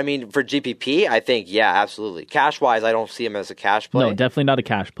 But, I mean, for GPP, I think, yeah, absolutely. Cash-wise, I don't see him as a cash play. No, definitely not a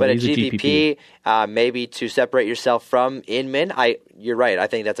cash play. But He's a GPP, maybe to separate yourself from Inman, you're right. I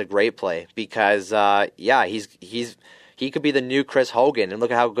think that's a great play because, he could be the new Chris Hogan. And look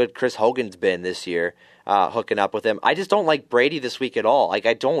at how good Chris Hogan's been this year, hooking up with him. I just don't like Brady this week at all. Like,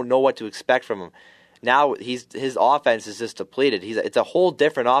 I don't know what to expect from him. Now, his offense is just depleted. It's a whole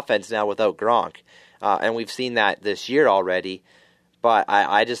different offense now without Gronk. And we've seen that this year already. But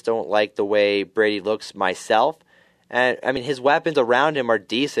I just don't like the way Brady looks myself. And, I mean, his weapons around him are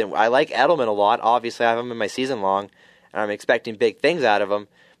decent. I like Edelman a lot. Obviously, I have him in my season long, and I'm expecting big things out of him.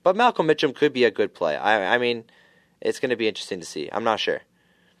 But Malcolm Mitchell could be a good play. I mean, it's going to be interesting to see. I'm not sure.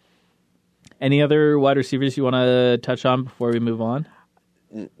 Any other wide receivers you want to touch on before we move on?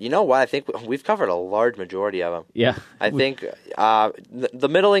 You know what? I think we've covered a large majority of them. Yeah. I think the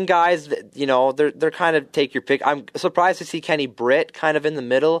middling guys, they're kind of take your pick. I'm surprised to see Kenny Britt kind of in the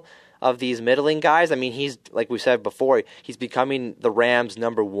middle of these middling guys. I mean, he's, like we said before, he's becoming the Rams'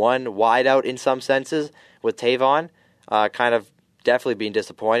 number one wideout in some senses with Tavon, kind of definitely being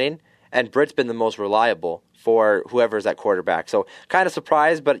disappointing. And Britt's been the most reliable for whoever's at quarterback. So kind of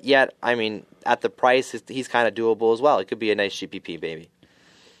surprised, but yet, I mean, at the price, he's kind of doable as well. It could be a nice GPP baby.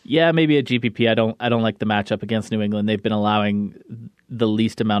 Yeah, maybe a GPP. I don't like the matchup against New England. They've been allowing the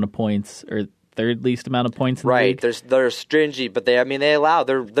least amount of points or third least amount of points in the league. They're stringy, but they allow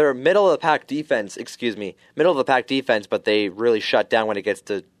they're middle of the pack defense. Middle of the pack defense, but they really shut down when it gets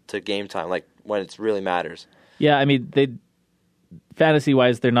to game time, like when it really matters. Yeah, I mean fantasy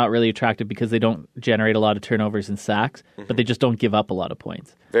wise, they're not really attractive because they don't generate a lot of turnovers and sacks, but they just don't give up a lot of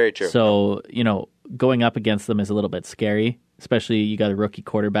points. Very true. So going up against them is a little bit scary. Especially you got a rookie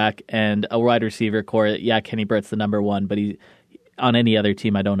quarterback and a wide receiver core. Yeah, Kenny Britt's the number one, but on any other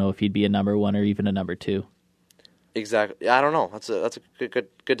team, I don't know if he'd be a number one or even a number two. Exactly. I don't know. That's a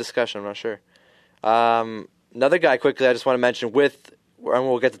good discussion. I'm not sure. Another guy quickly I just want to mention and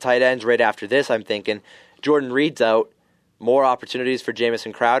we'll get to tight ends right after this. I'm thinking Jordan Reed's out. More opportunities for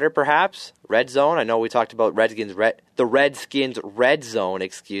Jamison Crowder, perhaps. Red zone. I know we talked about the Redskins red zone.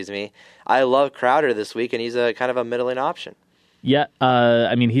 Excuse me. I love Crowder this week, and he's a kind of a middling option. Yeah,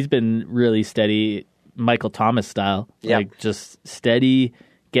 I mean, he's been really steady, Michael Thomas style. Yeah. Like, just steady,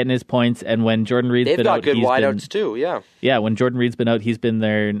 getting his points. And when Jordan Reed's been out... They've got good wideouts, too, yeah. Yeah, when Jordan Reed's been out, he's been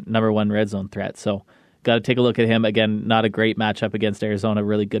their number one red zone threat. So, got to take a look at him. Again, not a great matchup against Arizona,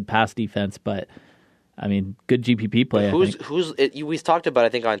 really good pass defense, but, I mean, good GPP play, We talked about, I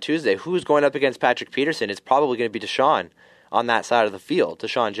think, on Tuesday, who's going up against Patrick Peterson? It's probably going to be Deshaun on that side of the field,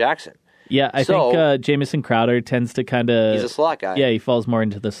 Deshaun Jackson. Yeah, I think Jamison Crowder tends to kind of... He's a slot guy. Yeah, he falls more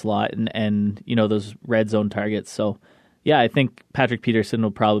into the slot and those red zone targets. So, yeah, I think Patrick Peterson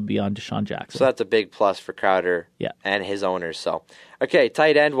will probably be on Deshaun Jackson. So that's a big plus for Crowder and his owners. So, okay,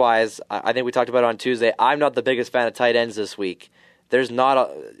 tight end-wise, I think we talked about it on Tuesday. I'm not the biggest fan of tight ends this week. There's not,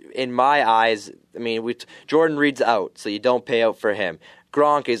 in my eyes, I mean, Jordan Reed's out, so you don't pay out for him.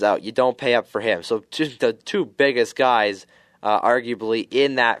 Gronk is out, you don't pay up for him. So the two biggest guys... arguably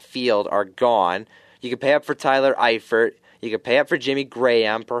in that field are gone. You can pay up for Tyler Eifert. You can pay up for Jimmy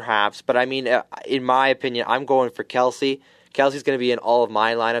Graham, perhaps. But, I mean, in my opinion, I'm going for Kelsey. Kelsey's going to be in all of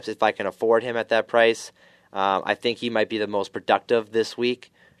my lineups if I can afford him at that price. I think he might be the most productive this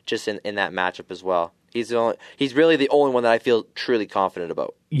week, just in that matchup as well. He's really the only one that I feel truly confident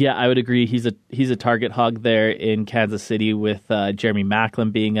about. Yeah, I would agree. He's a target hog there in Kansas City with Jeremy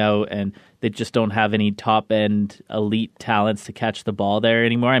Macklin being out, and they just don't have any top end elite talents to catch the ball there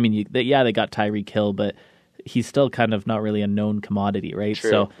anymore. I mean, they got Tyreek Hill, but he's still kind of not really a known commodity, right? True.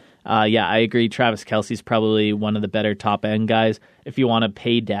 So, yeah, I agree. Travis Kelce's probably one of the better top end guys. If you want to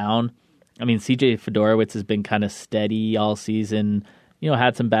pay down, I mean, CJ Fedorowicz has been kind of steady all season.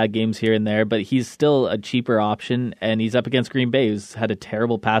 Had some bad games here and there, but he's still a cheaper option, and he's up against Green Bay, who's had a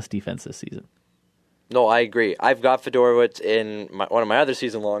terrible pass defense this season. No, I agree. I've got Fedorowicz in one of my other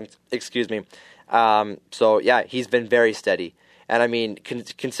season longs. Excuse me. So, yeah, he's been very steady. And, I mean,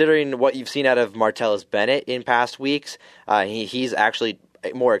 considering what you've seen out of Martellus Bennett in past weeks, he's actually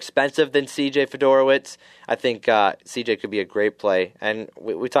more expensive than CJ Fedorowicz. I think CJ could be a great play. And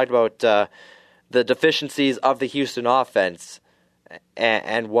we talked about the deficiencies of the Houston offense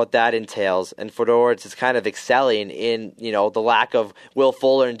and what that entails. And Fedorowicz is kind of excelling in, the lack of Will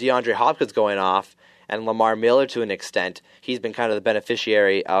Fuller and DeAndre Hopkins going off, and Lamar Miller to an extent. He's been kind of the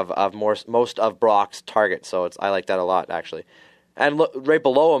beneficiary of most of Brock's targets, so I like that a lot, actually. And look, right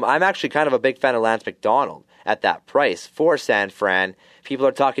below him, I'm actually kind of a big fan of Lance McDonald at that price for San Fran. People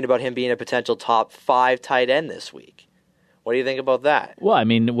are talking about him being a potential top 5 tight end this week. What do you think about that? Well, I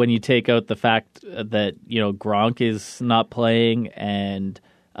mean, when you take out the fact that, Gronk is not playing and,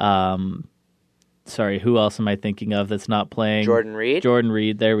 who else am I thinking of that's not playing? Jordan Reed? Jordan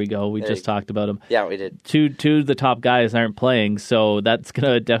Reed, there we go. We just talked about him. Yeah, we did. Two of the top guys aren't playing, so that's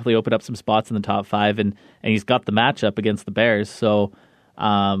going to definitely open up some spots in the top 5, and he's got the matchup against the Bears. So,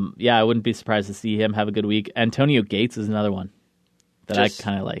 I wouldn't be surprised to see him have a good week. Antonio Gates is another one that I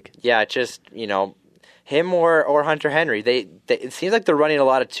kind of like. Yeah, him or Hunter Henry. It seems like they're running a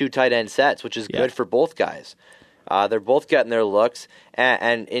lot of 2 tight end sets, which is good for both guys. They're both getting their looks,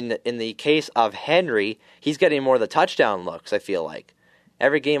 and in the case of Henry, he's getting more of the touchdown looks, I feel like.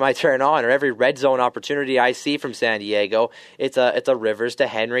 Every game I turn on, or every red zone opportunity I see from San Diego, it's a Rivers to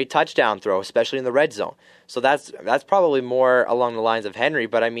Henry touchdown throw, especially in the red zone. So that's probably more along the lines of Henry,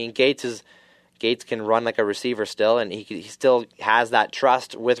 but I mean, Gates can run like a receiver still, and he still has that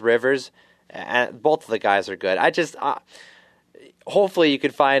trust with Rivers, and both of the guys are good. Hopefully you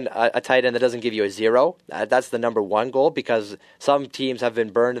could find a tight end that doesn't give you a 0. That's the number one goal, because some teams have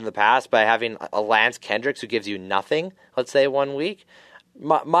been burned in the past by having a Lance Kendricks who gives you nothing, let's say, 1 week.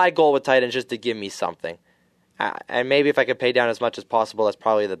 My goal with tight end is just to give me something. And maybe if I could pay down as much as possible, that's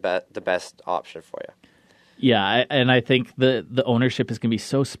probably the best option for you. Yeah, and I think the ownership is going to be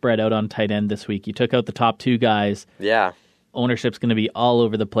so spread out on tight end this week. You took out the top 2 guys. Yeah. Ownership's going to be all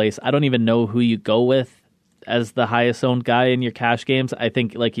over the place. I don't even know who you go with as the highest owned guy in your cash games. I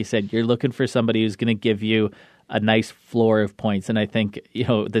think, like you said, you're looking for somebody who's going to give you a nice floor of points. And I think,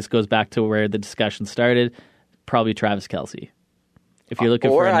 this goes back to where the discussion started, probably Travis Kelce. If you're looking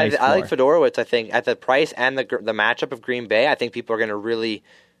for a nice floor. I like Fedorowicz, I think, at the price and the matchup of Green Bay, I think people are going to really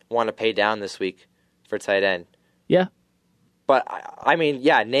want to pay down this week for tight end. Yeah. But, I mean,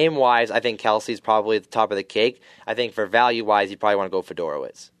 yeah, name-wise, I think Kelce's probably at the top of the cake. I think for value-wise, you probably want to go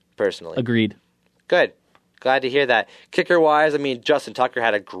Fedorowicz, personally. Agreed. Good. Glad to hear that. Kicker-wise, I mean, Justin Tucker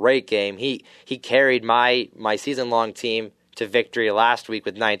had a great game. He carried my season-long team to victory last week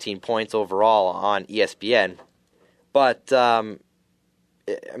with 19 points overall on ESPN. But,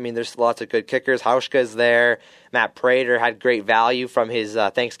 I mean, there's lots of good kickers. Hauschka's there. Matt Prater had great value from his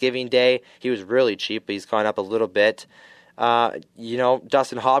Thanksgiving Day. He was really cheap, but he's gone up a little bit.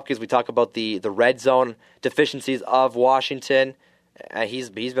 Dustin Hopkins, we talk about the red zone deficiencies of Washington. He's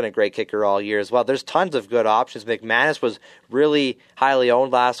been a great kicker all year as well. There's tons of good options. McManus was really highly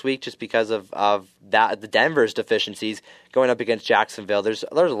owned last week just because of the Denver's deficiencies going up against Jacksonville. There's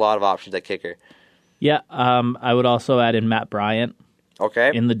a lot of options at kicker. Yeah, I would also add in Matt Bryant.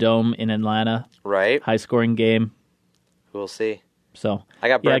 Okay. In the Dome in Atlanta. Right. High-scoring game. We'll see. So I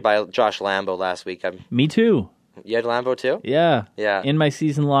got burned by Josh Lambo last week. Me too. You had Lambo too? Yeah. Yeah. In my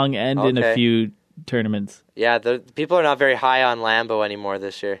season long and in a few tournaments. Yeah, the people are not very high on Lambo anymore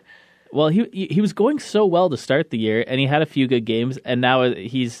this year. Well, he was going so well to start the year, and he had a few good games, and now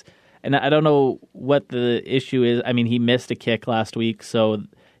and I don't know what the issue is. I mean, he missed a kick last week, so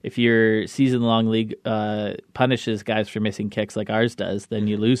if your season-long league punishes guys for missing kicks like ours does, then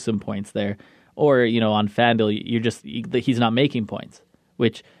you lose some points there. Or, on FanDuel, he's not making points,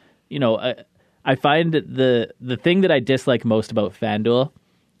 which, I find the thing that I dislike most about FanDuel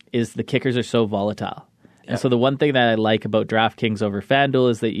is the kickers are so volatile. And so the one thing that I like about DraftKings over FanDuel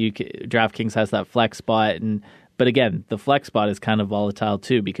is that DraftKings has that flex spot. But again, the flex spot is kind of volatile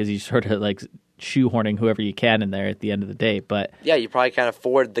too, because you sort of like shoehorning whoever you can in there at the end of the day. But Yeah, you probably can't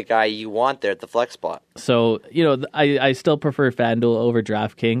afford the guy you want there at the flex spot. so, I still prefer FanDuel over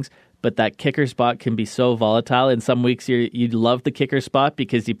DraftKings, but that kicker spot can be so volatile. In some weeks, you love the kicker spot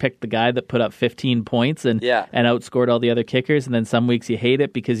because you picked the guy that put up 15 points and outscored all the other kickers. And then some weeks you hate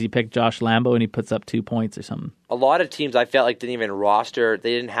it because you picked Josh Lambo and he puts up 2 points or something. A lot of teams I felt like didn't even roster.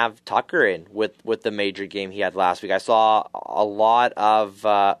 They didn't have Tucker in with the major game he had last week. I saw a lot of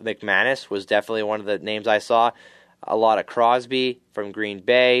McManus was definitely one of the names I saw. A lot of Crosby from Green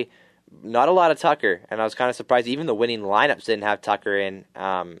Bay. Not a lot of Tucker, and I was kind of surprised. Even the winning lineups didn't have Tucker in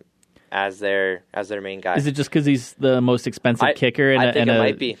as their main guy. Is it just because he's the most expensive kicker, and I think it a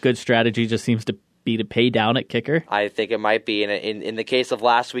might be. Good strategy just seems to be to pay down at kicker? I think it might be. And in the case of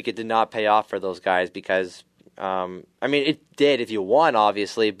last week, it did not pay off for those guys because, it did if you won,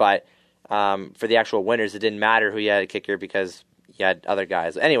 obviously, but for the actual winners, it didn't matter who you had a kicker because you had other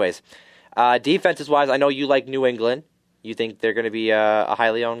guys. Anyways, defenses-wise, I know you like New England. You think they're going to be a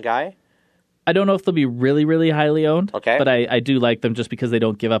highly owned guy? I don't know if they'll be really, really highly owned. Okay. But I do like them just because they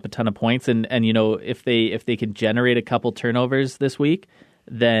don't give up a ton of points, and if they can generate a couple turnovers this week,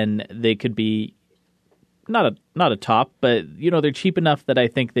 then they could be not a top, but they're cheap enough that I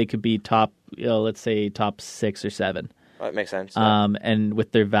think they could be top. Let's say top 6 or 7. That makes sense. And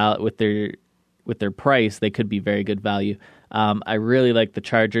with their price, they could be very good value. I really like the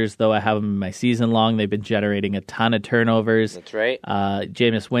Chargers, though. I have them in my season long. They've been generating a ton of turnovers. That's right.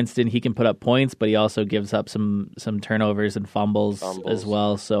 Jameis Winston, he can put up points, but he also gives up some turnovers and fumbles as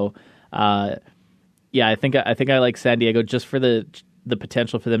well. So, I think I like San Diego just for the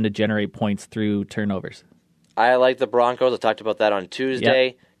potential for them to generate points through turnovers. I like the Broncos. I talked about that on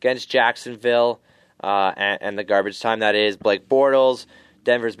Tuesday against Jacksonville and the garbage time that is. Blake Bortles.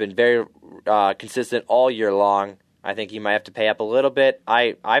 Denver's been very consistent all year long. I think you might have to pay up a little bit.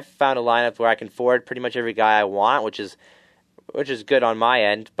 I've found a lineup where I can afford pretty much every guy I want, which is good on my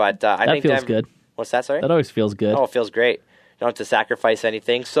end. But I think feels good. What's that? Sorry, that always feels good. Oh, it feels great. You don't have to sacrifice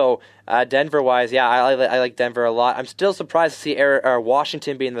anything. So Denver-wise, I like Denver a lot. I'm still surprised to see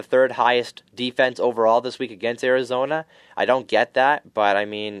Washington being the third highest defense overall this week against Arizona. I don't get that, but I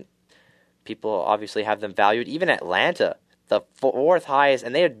mean, people obviously have them valued. Even Atlanta, the fourth highest,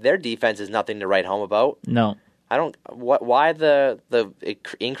 and their defense is nothing to write home about. No. I don't. Why the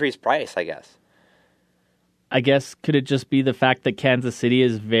increased price? I guess could it just be the fact that Kansas City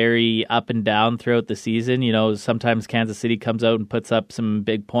is very up and down throughout the season? Sometimes Kansas City comes out and puts up some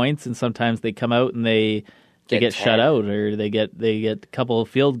big points, and sometimes they come out and they get shut out, or they get a couple of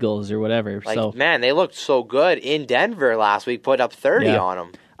field goals or whatever. Man, they looked so good in Denver last week. Put up 30 on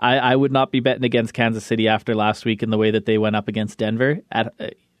them. I would not be betting against Kansas City after last week in the way that they went up against Denver.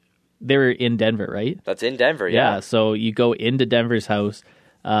 They were in Denver, right? That's in Denver, yeah. So you go into Denver's house,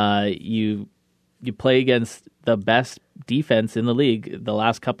 you play against the best defense in the league the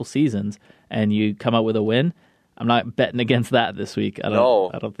last couple seasons, and you come out with a win. I'm not betting against that this week. I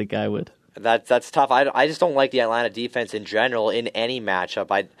don't think I would. That's tough. I just don't like the Atlanta defense in general in any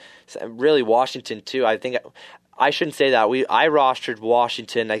matchup. Really Washington too. I think I shouldn't say that. I rostered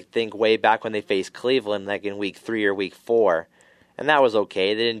Washington, I think, way back when they faced Cleveland, like in week 3 or week 4. And that was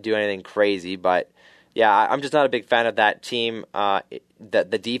okay. They didn't do anything crazy, but yeah, I'm just not a big fan of that team.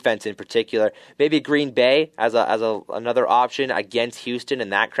 The defense in particular. Maybe Green Bay as another option against Houston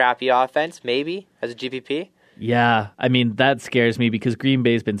and that crappy offense. Maybe as a GPP. Yeah, I mean that scares me because Green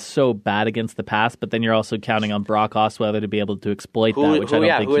Bay's been so bad against the pass, but then you're also counting on Brock Osweiler to be able to exploit that. Which I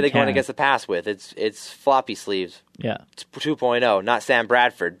don't think who are they can. going against the pass with? It's floppy sleeves. Yeah, it's 2.0, not Sam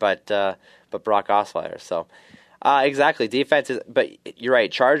Bradford, but Brock Osweiler. So. Exactly. Defense is, but you're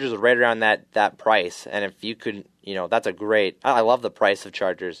right. Chargers are right around that price, and if you could, that's a great. I love the price of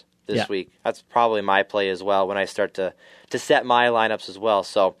Chargers this week. That's probably my play as well when I start to set my lineups as well.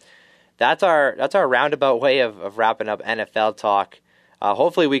 So that's our roundabout way of wrapping up NFL talk.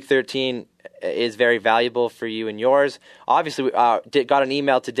 Hopefully, Week 13 is very valuable for you and yours. Obviously, we got an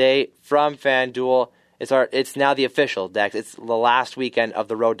email today from FanDuel. It's now the official, Dex. It's the last weekend of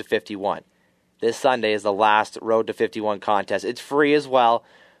the Road to 51. This Sunday is the last Road to 51 contest. It's free as well,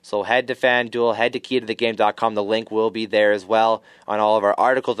 so head to FanDuel, head to keytothegame.com. The link will be there as well on all of our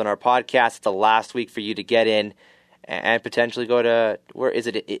articles and our podcasts. It's the last week for you to get in and potentially go to, where is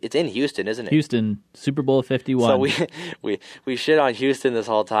it? It's in Houston, isn't it? Houston, Super Bowl 51. So we shit on Houston this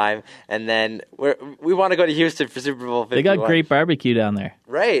whole time, and then we want to go to Houston for Super Bowl 51. They got great barbecue down there.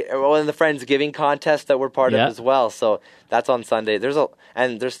 Right. Well, and the Friendsgiving contest that we're part of as well. So that's on Sunday.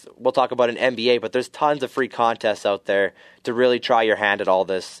 We'll talk about an NBA, but there's tons of free contests out there to really try your hand at all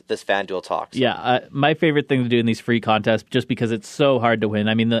this FanDuel talk. So. Yeah, my favorite thing to do in these free contests, just because it's so hard to win.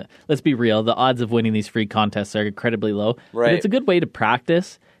 I mean, let's be real, the odds of winning these free contests are incredibly low. Right. But it's a good way to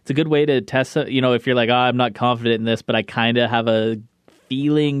practice. It's a good way to test, if you're like, I'm not confident in this, but I kind of have a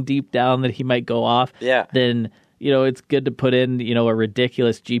feeling deep down that he might go off. Yeah. Then it's good to put in, a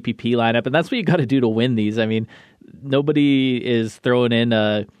ridiculous GPP lineup. And that's what you got to do to win these. I mean, nobody is throwing in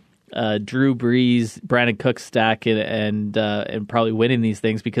a Drew Brees, Brandon Cook stack and probably winning these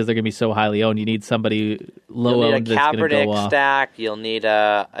things because they're going to be so highly owned. You need somebody low owned that's going to go off. Kaepernick stack. You'll need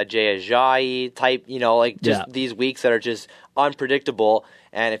a Jay Ajayi type, these weeks that are just unpredictable.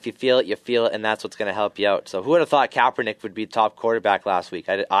 And if you feel it, you feel it, and that's what's going to help you out. So who would have thought Kaepernick would be top quarterback last week?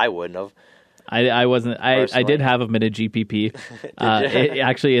 I wouldn't have. I wasn't. I did have him in a GPP.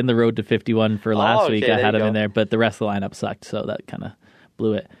 Actually, in the road to 51 for last week, I had him in there, but the rest of the lineup sucked, so that kind of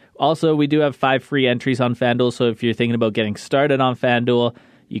blew it. Also, we do have 5 free entries on FanDuel, so if you're thinking about getting started on FanDuel,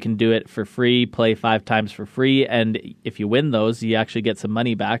 you can do it for free, play 5 times for free, and if you win those, you actually get some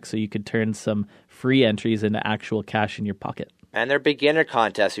money back, so you could turn some free entries into actual cash in your pocket. And they're beginner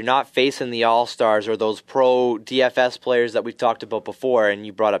contests. You're not facing the All-Stars or those pro DFS players that we've talked about before and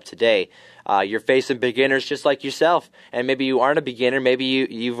you brought up today. You're facing beginners just like yourself. And maybe you aren't a beginner. Maybe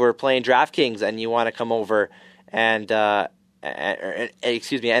you were playing DraftKings and you want to come over and earn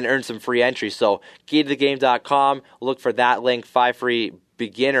some free entries. So keytothegame.com, look for that link, 5 free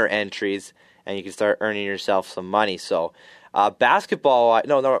beginner entries, and you can start earning yourself some money. So basketball,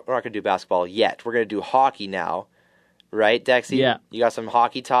 no, we're not going to do basketball yet. We're going to do hockey now. Right, Dexy? Yeah. You got some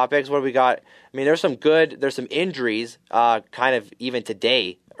hockey topics? What do we got? I mean, there's some injuries, kind of even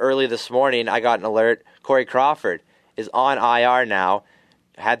today. Early this morning, I got an alert. Corey Crawford is on IR now.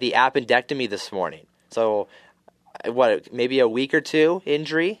 Had the appendectomy this morning. So, maybe a week or two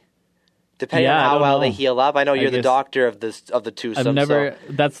injury? Depending on how well they heal up. I know you're the doctor of the twosome.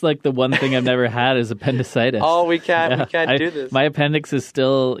 That's like the one thing I've never had is appendicitis. Oh, we can't do this. My appendix is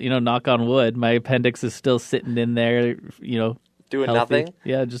still, knock on wood, my appendix is still sitting in there, doing healthy. Nothing?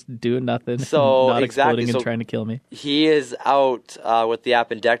 Yeah, just doing nothing. So not exactly. exploding and trying to kill me. He is out with the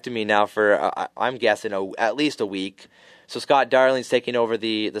appendectomy now for, I'm guessing, at least a week. So Scott Darling's taking over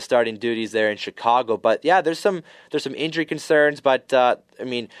the starting duties there in Chicago. But yeah, there's some injury concerns. But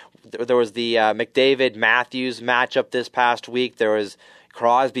there was the McDavid-Matthews matchup this past week. There was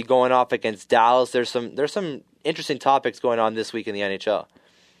Crosby going off against Dallas. There's some interesting topics going on this week in the NHL.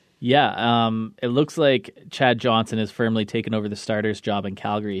 Yeah, it looks like Chad Johnson has firmly taken over the starter's job in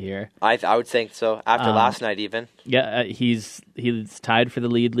Calgary here. I would think so. After last night, even. Yeah, he's tied for the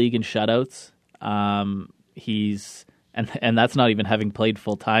lead in shutouts. And that's not even having played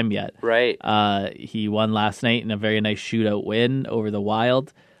full time yet. Right. He won last night in a very nice shootout win over the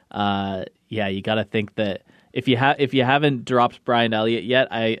Wild. You got to think that if you haven't dropped Brian Elliott yet,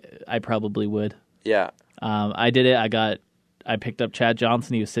 I probably would. Yeah. I did it. I picked up Chad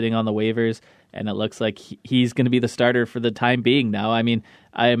Johnson. He was sitting on the waivers, and it looks like he's going to be the starter for the time being now. I mean,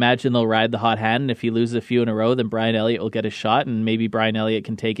 I imagine they'll ride the hot hand, and if he loses a few in a row, then Brian Elliott will get a shot, and maybe Brian Elliott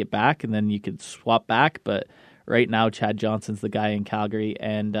can take it back, and then you could swap back. But right now, Chad Johnson's the guy in Calgary,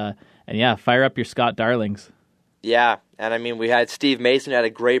 and fire up your Scott Darlings. Yeah, and I mean, we had Steve Mason had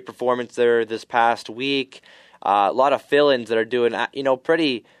a great performance there this past week. A lot of fill-ins that are doing,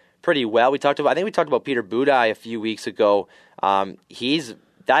 pretty well. I think we talked about Peter Budaj a few weeks ago. He's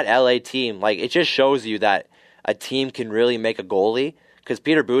that LA team. Like, it just shows you that a team can really make a goalie. Because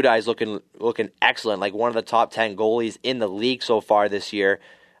Peter Budaj is looking excellent, like one of the top 10 goalies in the league so far this year.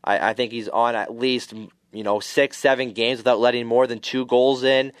 I think he's on at least 6-7 games without letting more than 2 goals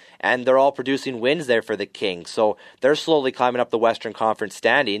in, and they're all producing wins there for the Kings. So they're slowly climbing up the Western Conference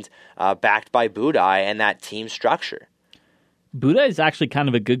standings, backed by Budaj and that team structure. Budaj is actually kind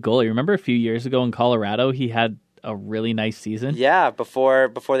of a good goalie. Remember a few years ago in Colorado, he had a really nice season. Yeah, before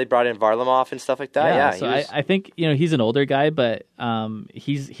they brought in Varlamov and stuff like that. Yeah, so I think he's an older guy, but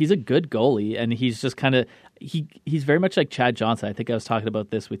he's a good goalie, and he's just kind of he's very much like Chad Johnson. I think I was talking about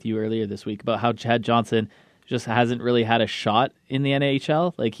this with you earlier this week about how Chad Johnson just hasn't really had a shot in the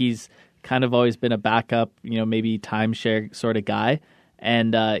NHL. Like, he's kind of always been a backup, maybe timeshare sort of guy,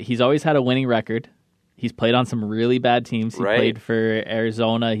 and he's always had a winning record. He's played on some really bad teams. He played for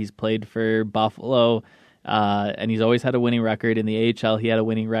Arizona. He's played for Buffalo. And he's always had a winning record. In the AHL, he had a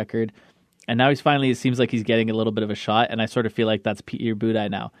winning record. And now it seems like he's getting a little bit of a shot. And I sort of feel like that's Peter Budaj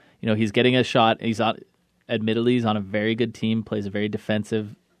now. He's getting a shot. Admittedly, he's on a very good team, plays a very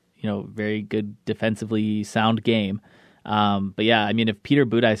defensive, very good defensively sound game. But yeah, I mean, if Peter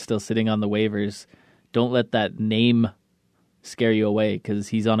Budaj is still sitting on the waivers, don't let that name scare you away because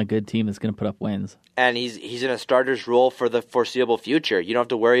he's on a good team that's going to put up wins. And he's in a starter's role for the foreseeable future. You don't have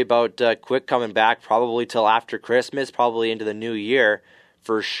to worry about Quick coming back probably till after Christmas, probably into the new year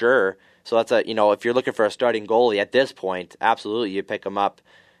for sure. So that's if you're looking for a starting goalie at this point, absolutely you pick him up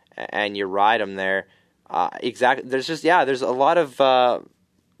and you ride him there. Exactly. There's a lot of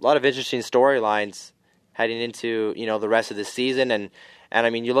interesting storylines heading into the rest of the season, and I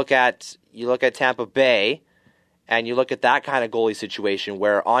mean you look at Tampa Bay. And you look at that kind of goalie situation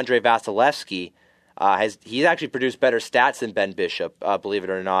where Andrei Vasilevsky he's actually produced better stats than Ben Bishop, believe it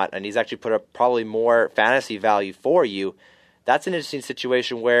or not, and he's actually put up probably more fantasy value for you. That's an interesting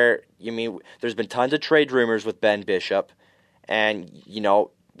situation where there's been tons of trade rumors with Ben Bishop, and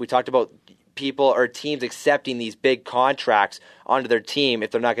we talked about people or teams accepting these big contracts onto their team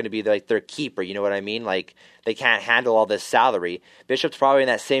if they're not going to be like their keeper. You know what I mean? Like they can't handle all this salary. Bishop's probably in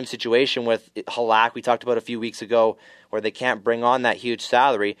that same situation with Halak. We talked about a few weeks ago where they can't bring on that huge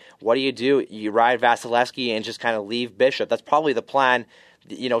salary. What do? You ride Vasilevsky and just kind of leave Bishop. That's probably the plan.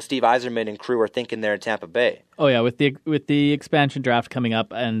 Steve Yzerman and crew are thinking there in Tampa Bay. Oh yeah, with the expansion draft coming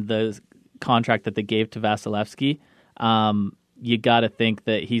up and the contract that they gave to Vasilevsky, you got to think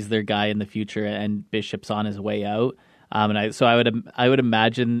that he's their guy in the future, and Bishop's on his way out. I would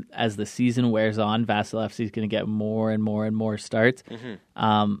imagine as the season wears on, Vasilevsky's going to get more and more and more starts.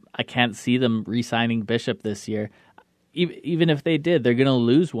 Mm-hmm. I can't see them re-signing Bishop this year. Even if they did, they're going to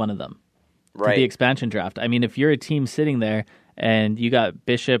lose one of them to the expansion draft. I mean, if you're a team sitting there and you got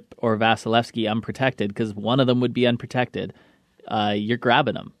Bishop or Vasilevsky unprotected, because one of them would be unprotected, you're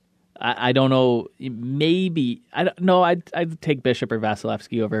grabbing them. I don't know. Maybe I don't know. I'd take Bishop or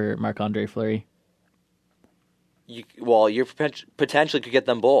Vasilevsky over Marc-Andre Fleury. You potentially could get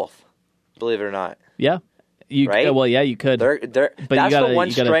them both. Believe it or not. Yeah. Right? Well, yeah, you could. But that's the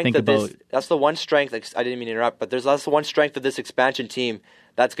one strength of this. That's the one strength. I didn't mean to interrupt, but that's the one strength of this expansion team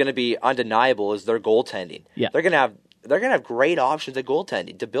that's going to be undeniable is their goaltending. Yeah. They're going to have great options at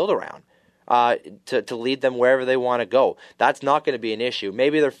goaltending to build around. To lead them wherever they want to go. That's not going to be an issue.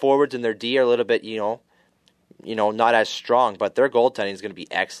 Maybe their forwards and their D are a little bit, not as strong, but their goaltending is going to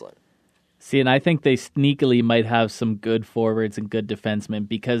be excellent. See, and I think they sneakily might have some good forwards and good defensemen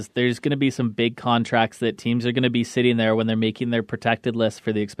because there's going to be some big contracts that teams are going to be sitting there when they're making their protected list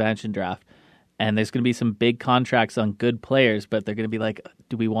for the expansion draft. And there's going to be some big contracts on good players, but they're going to be like,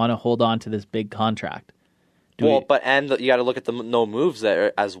 do we want to hold on to this big contract? You got to look at the no moves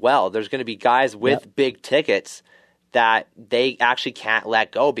there as well. There's going to be guys with big tickets that they actually can't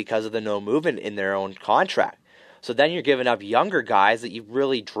let go because of the no movement in their own contract. So then you're giving up younger guys that you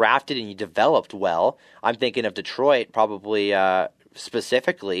really drafted and you developed well. I'm thinking of Detroit probably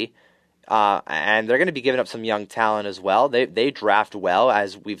specifically, and they're going to be giving up some young talent as well. They draft well,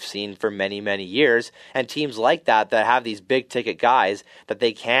 as we've seen for many, many years. And teams like that have these big ticket guys that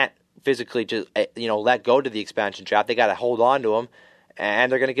they can't physically just let go to the expansion draft. They got to hold on to them,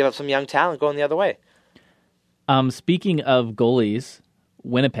 and they're going to give up some young talent going the other way. Speaking of goalies,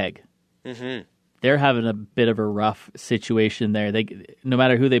 Winnipeg, they're having a bit of a rough situation there. No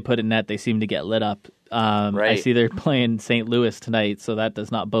matter who they put in net, they seem to get lit up. I see they're playing St. Louis tonight, so that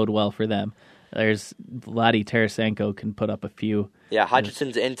does not bode well for them. There's Vladdy Tarasenko can put up a few. Yeah,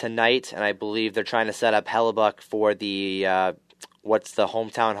 Hutchinson's in tonight, and I believe they're trying to set up Hellebuck for the what's the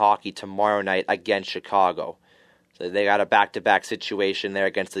hometown hockey tomorrow night against Chicago. So they got a back-to-back situation there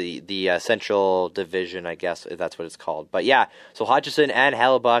against the Central Division, I guess if that's what it's called. But yeah, so Hutchinson and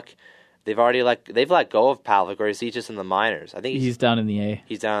Hellebuck, they've let go of Pavelec, or is he just in the minors? I think he's down in the A.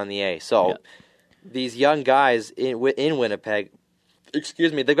 He's down in the A. So these young guys in Winnipeg,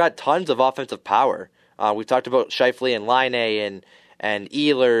 they've got tons of offensive power. We've talked about Scheifele and Laine and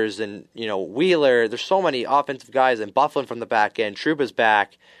Ehlers and Wheeler. There's so many offensive guys, and Bufflin from the back end. Trouba's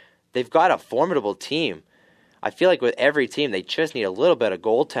back. They've got a formidable team. I feel like with every team, they just need a little bit of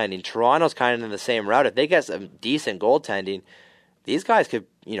goaltending. Toronto's kind of in the same route. If they get some decent goaltending, these guys could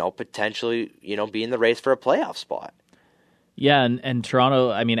potentially be in the race for a playoff spot. Yeah, and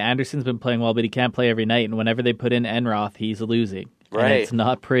Toronto, I mean, Anderson's been playing well, but he can't play every night. And whenever they put in Enroth, he's losing. Right. And it's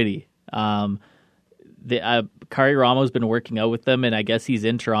not pretty. Kari Ramo's been working out with them, and I guess he's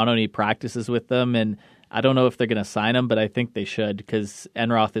in Toronto and he practices with them. And I don't know if they're going to sign him, but I think they should because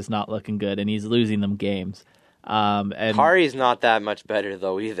Enroth is not looking good, and he's losing them games. And Kari's not that much better,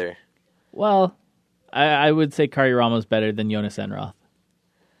 though, either. Well, I would say Kari Ramo's better than Jonas Enroth.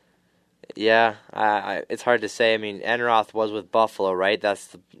 Yeah, it's hard to say. I mean, Enroth was with Buffalo, right?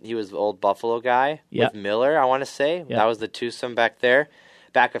 He was the old Buffalo guy with Miller, I want to say. Yep. That was the twosome back there,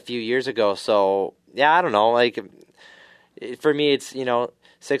 back a few years ago. So, yeah, I don't know. Like, For me, it's,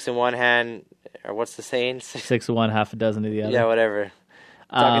 6 in one hand, or what's the saying? 6 of one, half a dozen of the other. Yeah, whatever.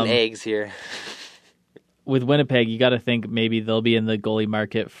 Talking eggs here. With Winnipeg, you got to think maybe they'll be in the goalie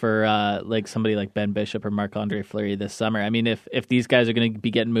market for like somebody like Ben Bishop or Marc-Andre Fleury this summer. I mean, if these guys are going to be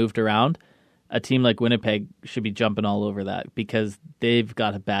getting moved around, a team like Winnipeg should be jumping all over that because they've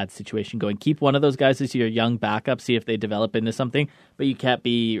got a bad situation going. Keep one of those guys as your young backup, see if they develop into something, but you can't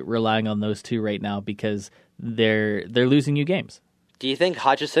be relying on those two right now because they're losing you games. Do you think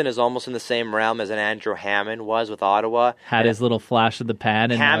Hutchison is almost in the same realm as an Andrew Hammond was with Ottawa? Had his little flash of the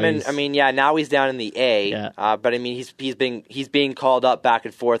pan. And Hammond, now he's down in the A. Yeah. But I mean, he's being called up back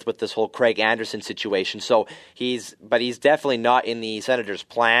and forth with this whole Craig Anderson situation. So he's definitely not in the Senators'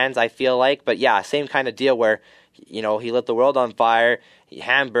 plans, I feel like. But yeah, same kind of deal where, he lit the world on fire.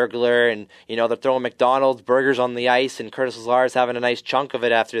 Hamburglar, and they're throwing McDonald's burgers on the ice, and Curtis Lazar's having a nice chunk of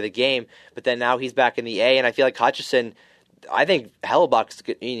it after the game. But then now he's back in the A, and I feel like Hutchison. I think Hellebuck's,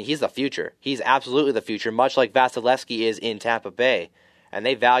 he's the future. He's absolutely the future, much like Vasilevsky is in Tampa Bay. And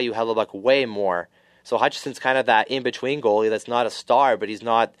they value Hellebuck way more. So Hutchison's kind of that in-between goalie that's not a star, but he's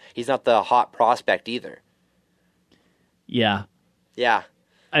not the hot prospect either. Yeah. Yeah.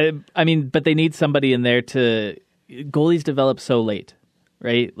 I mean, but they need somebody in there to... Goalies develop so late,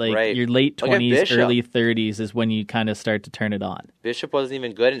 right? Like your late 20s, early 30s is when you kind of start to turn it on. Bishop wasn't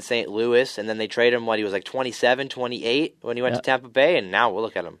even good in St. Louis, and then they traded him, he was like 27, 28 when he went to Tampa Bay, and now we'll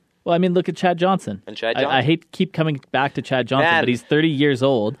look at him. Well, I mean, look at Chad Johnson. And Chad Johnson. I hate to keep coming back to Chad Johnson, but he's 30 years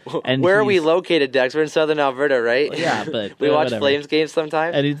old. And where are we located, Dex? We're in Southern Alberta, right? Well, yeah, but... we watch Flames games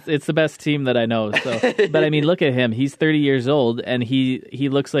sometimes. And it's the best team that I know. So, but, I mean, look at him. He's 30 years old, and he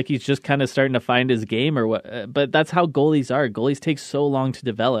looks like he's just kind of starting to find his game. Or what? But that's how goalies are. Goalies take so long to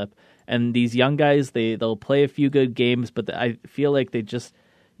develop. And these young guys, they'll play a few good games, but I feel like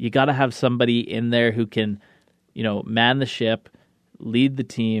you got to have somebody in there who can, man the ship, lead the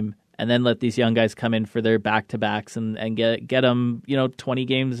team, and then let these young guys come in for their back-to-backs and get them, 20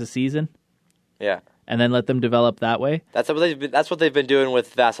 games a season. Yeah. And then let them develop that way. That's what they've been doing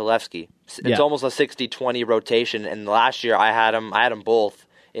with Vasilevsky. It's almost a 60-20 rotation, and last year I had them both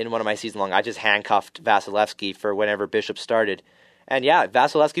in one of my season-long. I just handcuffed Vasilevsky for whenever Bishop started. And yeah,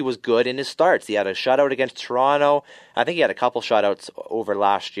 Vasilevsky was good in his starts. He had a shutout against Toronto. I think he had a couple shutouts over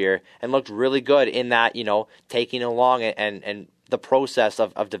last year and looked really good in that, taking along and the process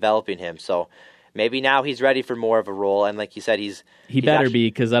of developing him. So maybe now he's ready for more of a role. And like you said, he better be,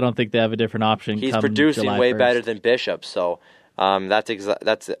 because I don't think they have a different option. He's producing July way 1st. better than Bishop. So that's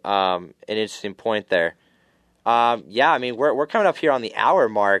an interesting point there. I mean, we're coming up here on the hour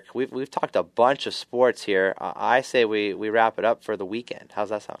mark. We've talked a bunch of sports here. I say we wrap it up for the weekend. How's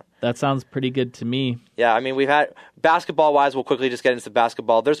that sound? That sounds pretty good to me. Yeah, I mean, we've had basketball-wise. We'll quickly just get into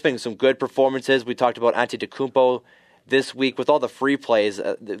basketball. There's been some good performances. We talked about Antetokounmpo this week with all the free plays.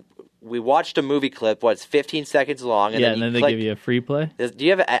 We watched a movie clip. It's 15 seconds long, and then they give you a free play. Do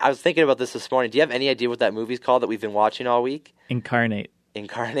you have? I was thinking about this morning. Do you have any idea what that movie's called that we've been watching all week? Incarnate.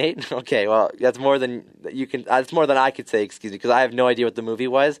 Okay, well, that's more than you can. That's more than I could say. Excuse me, because I have no idea what the movie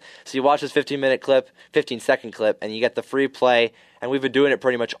was. So you watch this 15-second clip, and you get the free play. And we've been doing it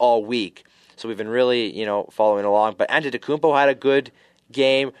pretty much all week. So we've been really, following along. But Antetokounmpo had a good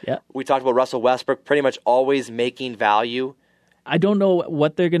game. Yeah. We talked about Russell Westbrook pretty much always making value. I don't know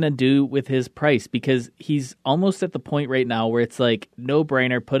what they're going to do with his price, because he's almost at the point right now where it's like no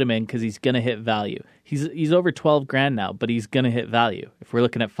brainer, put him in because he's going to hit value. He's over $12,000 now, but he's going to hit value. If we're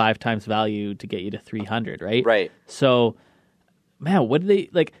looking at 5 times value to get you to 300, right? Right. So, man, what do they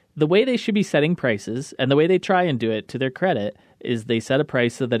like? The way they should be setting prices, and the way they try and do it to their credit, is they set a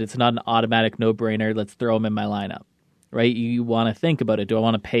price so that it's not an automatic no brainer. Let's throw him in my lineup. Right? You want to think about it. Do I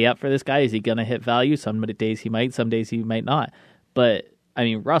want to pay up for this guy? Is he going to hit value? Some days he might, some days he might not. But, I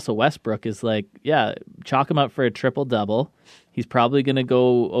mean, Russell Westbrook is like, yeah, chalk him up for a triple-double. He's probably going to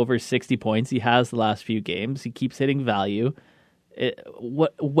go over 60 points. He has the last few games. He keeps hitting value.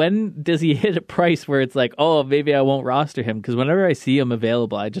 When does he hit a price where it's like, oh, maybe I won't roster him? Because whenever I see him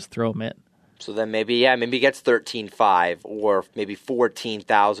available, I just throw him in. So then maybe he gets $13,500 or maybe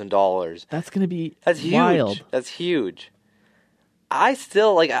 $14,000. That's going to be wild. Huge. That's huge. I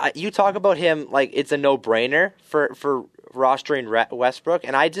still, you talk about him like it's a no-brainer for rostering Westbrook,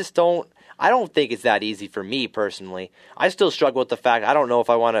 and I don't think it's that easy for me personally. I still struggle with the fact I don't know if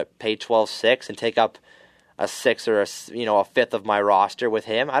I want to pay $12,600 and take up a 6 or a fifth of my roster with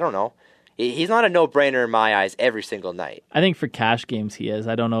him. I don't know. He's not a no-brainer in my eyes every single night. I think for cash games he is.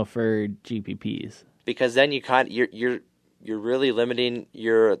 I don't know for GPPs. Because then you're really limiting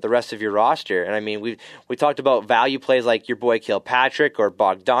the rest of your roster. And I mean, we talked about value plays like your boy Kilpatrick or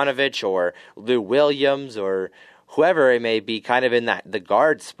Bogdanovich or Lou Williams or whoever it may be, kind of in the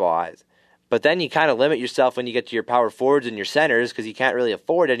guard spot. But then you kind of limit yourself when you get to your power forwards and your centers because you can't really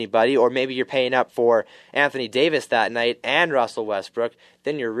afford anybody, or maybe you're paying up for Anthony Davis that night and Russell Westbrook.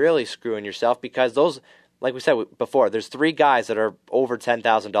 Then you're really screwing yourself because those, like we said before, there's 3 guys that are over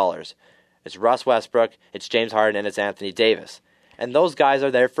 $10,000. It's Russ Westbrook, it's James Harden, and it's Anthony Davis. And those guys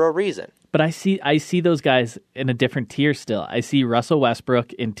are there for a reason. But I see those guys in a different tier still. I see Russell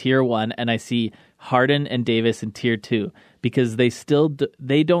Westbrook in tier 1, and I see Harden and Davis in tier 2 because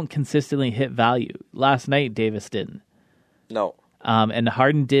they don't consistently hit value. Last night, Davis didn't. No. And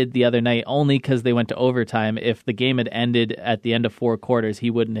Harden did the other night only because they went to overtime. If the game had ended at the end of 4 quarters, he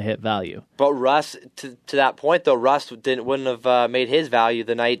wouldn't have hit value. But Russ, to that point though, Russ wouldn't have made his value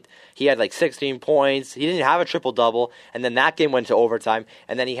the night he had like 16 points. He didn't have a triple-double, and then that game went to overtime,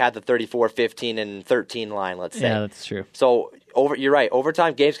 and then he had the 34, 15, and 13 line, let's say. Yeah, that's true. So you're right.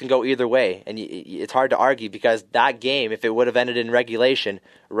 Overtime games can go either way, and it's hard to argue because that game, if it would have ended in regulation,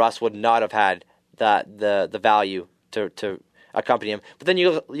 Russ would not have had the value to accompany him. But then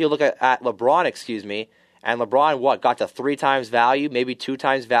you look at LeBron, and LeBron got to 3 times value, maybe 2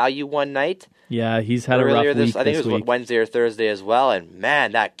 times value one night. Yeah, he's had a rough week. I think it was week. Wednesday or Thursday as well, and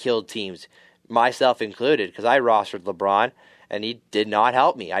man, that killed teams, myself included, because I rostered LeBron, and he did not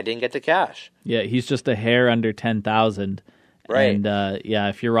help me. I didn't get the cash. Yeah, he's just a hair under 10,000. Right. And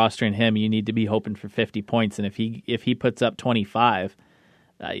if you're rostering him, you need to be hoping for 50 points, and if he puts up 25.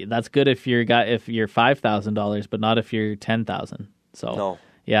 That's good if you're $5,000, but not if you're $10,000. So no.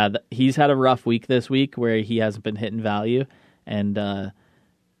 Yeah, he's had a rough week this week where he hasn't been hitting value, and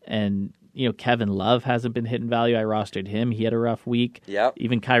Kevin Love hasn't been hitting value. I rostered him; he had a rough week. Yep.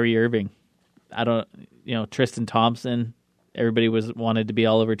 Even Kyrie Irving. Tristan Thompson. Everybody wanted to be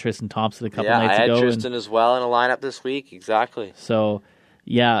all over Tristan Thompson a couple nights ago. Yeah, I had Tristan as well in a lineup this week. Exactly. So.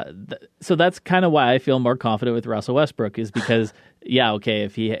 Yeah, so that's kind of why I feel more confident with Russell Westbrook is because,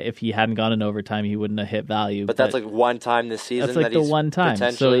 if he hadn't gone in overtime, he wouldn't have hit value. But that's like one time this season. That's like the one time.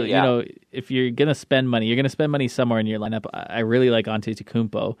 So, if you're going to spend money, you're going to spend money somewhere in your lineup. I really like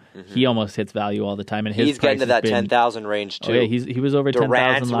Antetokounmpo. Mm-hmm. He almost hits value all the time. And he's getting to that 10,000 range, too. Oh, yeah, he was over 10,000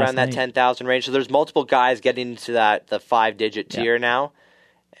 last Durant's around that 10,000 range. So there's multiple guys getting into the 5-digit tier now.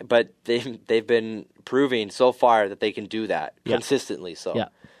 But they've been proving so far that they can do that consistently. So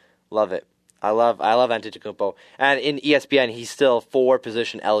love it. I love Antetokounmpo. And in ESPN, he's still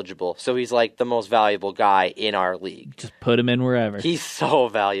 4-position eligible. So he's like the most valuable guy in our league. Just put him in wherever. He's so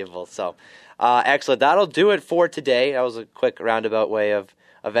valuable. So excellent. That'll do it for today. That was a quick roundabout way of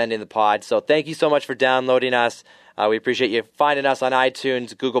ending the pod. So thank you so much for downloading us. We appreciate you finding us on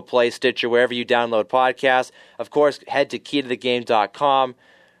iTunes, Google Play, Stitcher, wherever you download podcasts. Of course, head to keytothegame.com.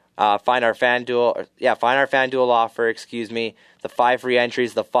 Find our FanDuel offer, the 5 free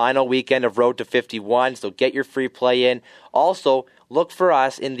entries, the final weekend of Road to 51, so get your free play in. Also, look for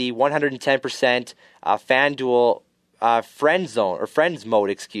us in the 110% FanDuel friend zone, or friends mode,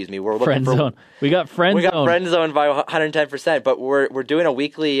 We're looking friend zone. We got friend zone by 110%, but we're doing a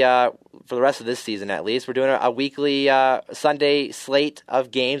weekly, for the rest of this season at least, we're doing a weekly Sunday slate of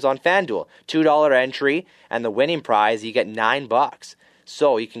games on FanDuel. $2 entry, and the winning prize, you get $9.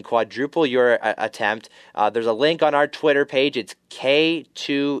 So you can quadruple your attempt. There's a link on our Twitter page. It's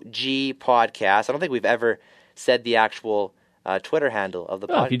K2G Podcast. I don't think we've ever said the actual Twitter handle of the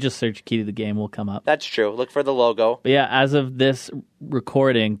podcast. If you just search Key to the Game, we'll come up. That's true. Look for the logo. But yeah, as of this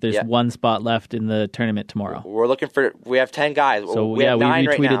recording, there's one spot left in the tournament tomorrow. We have 10 guys. So we have 9 right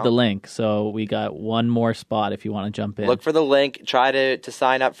now. We retweeted the link, so we got one more spot if you want to jump in. Look for the link. Try to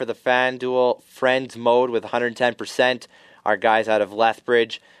sign up for the FanDuel Friends mode with 110%. Our guys out of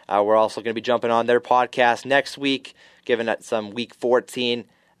Lethbridge. We're also going to be jumping on their podcast next week, giving it some Week 14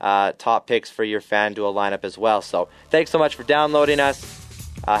 top picks for your FanDuel lineup as well. So thanks so much for downloading us.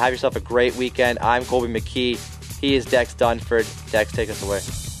 Have yourself a great weekend. I'm Colby McKee. He is Dex Dunford. Dex, take us away.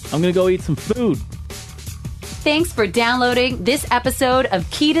 I'm going to go eat some food. Thanks for downloading this episode of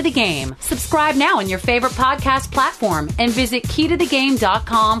Key to the Game. Subscribe now on your favorite podcast platform and visit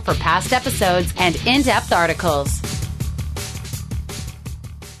keytothegame.com for past episodes and in-depth articles.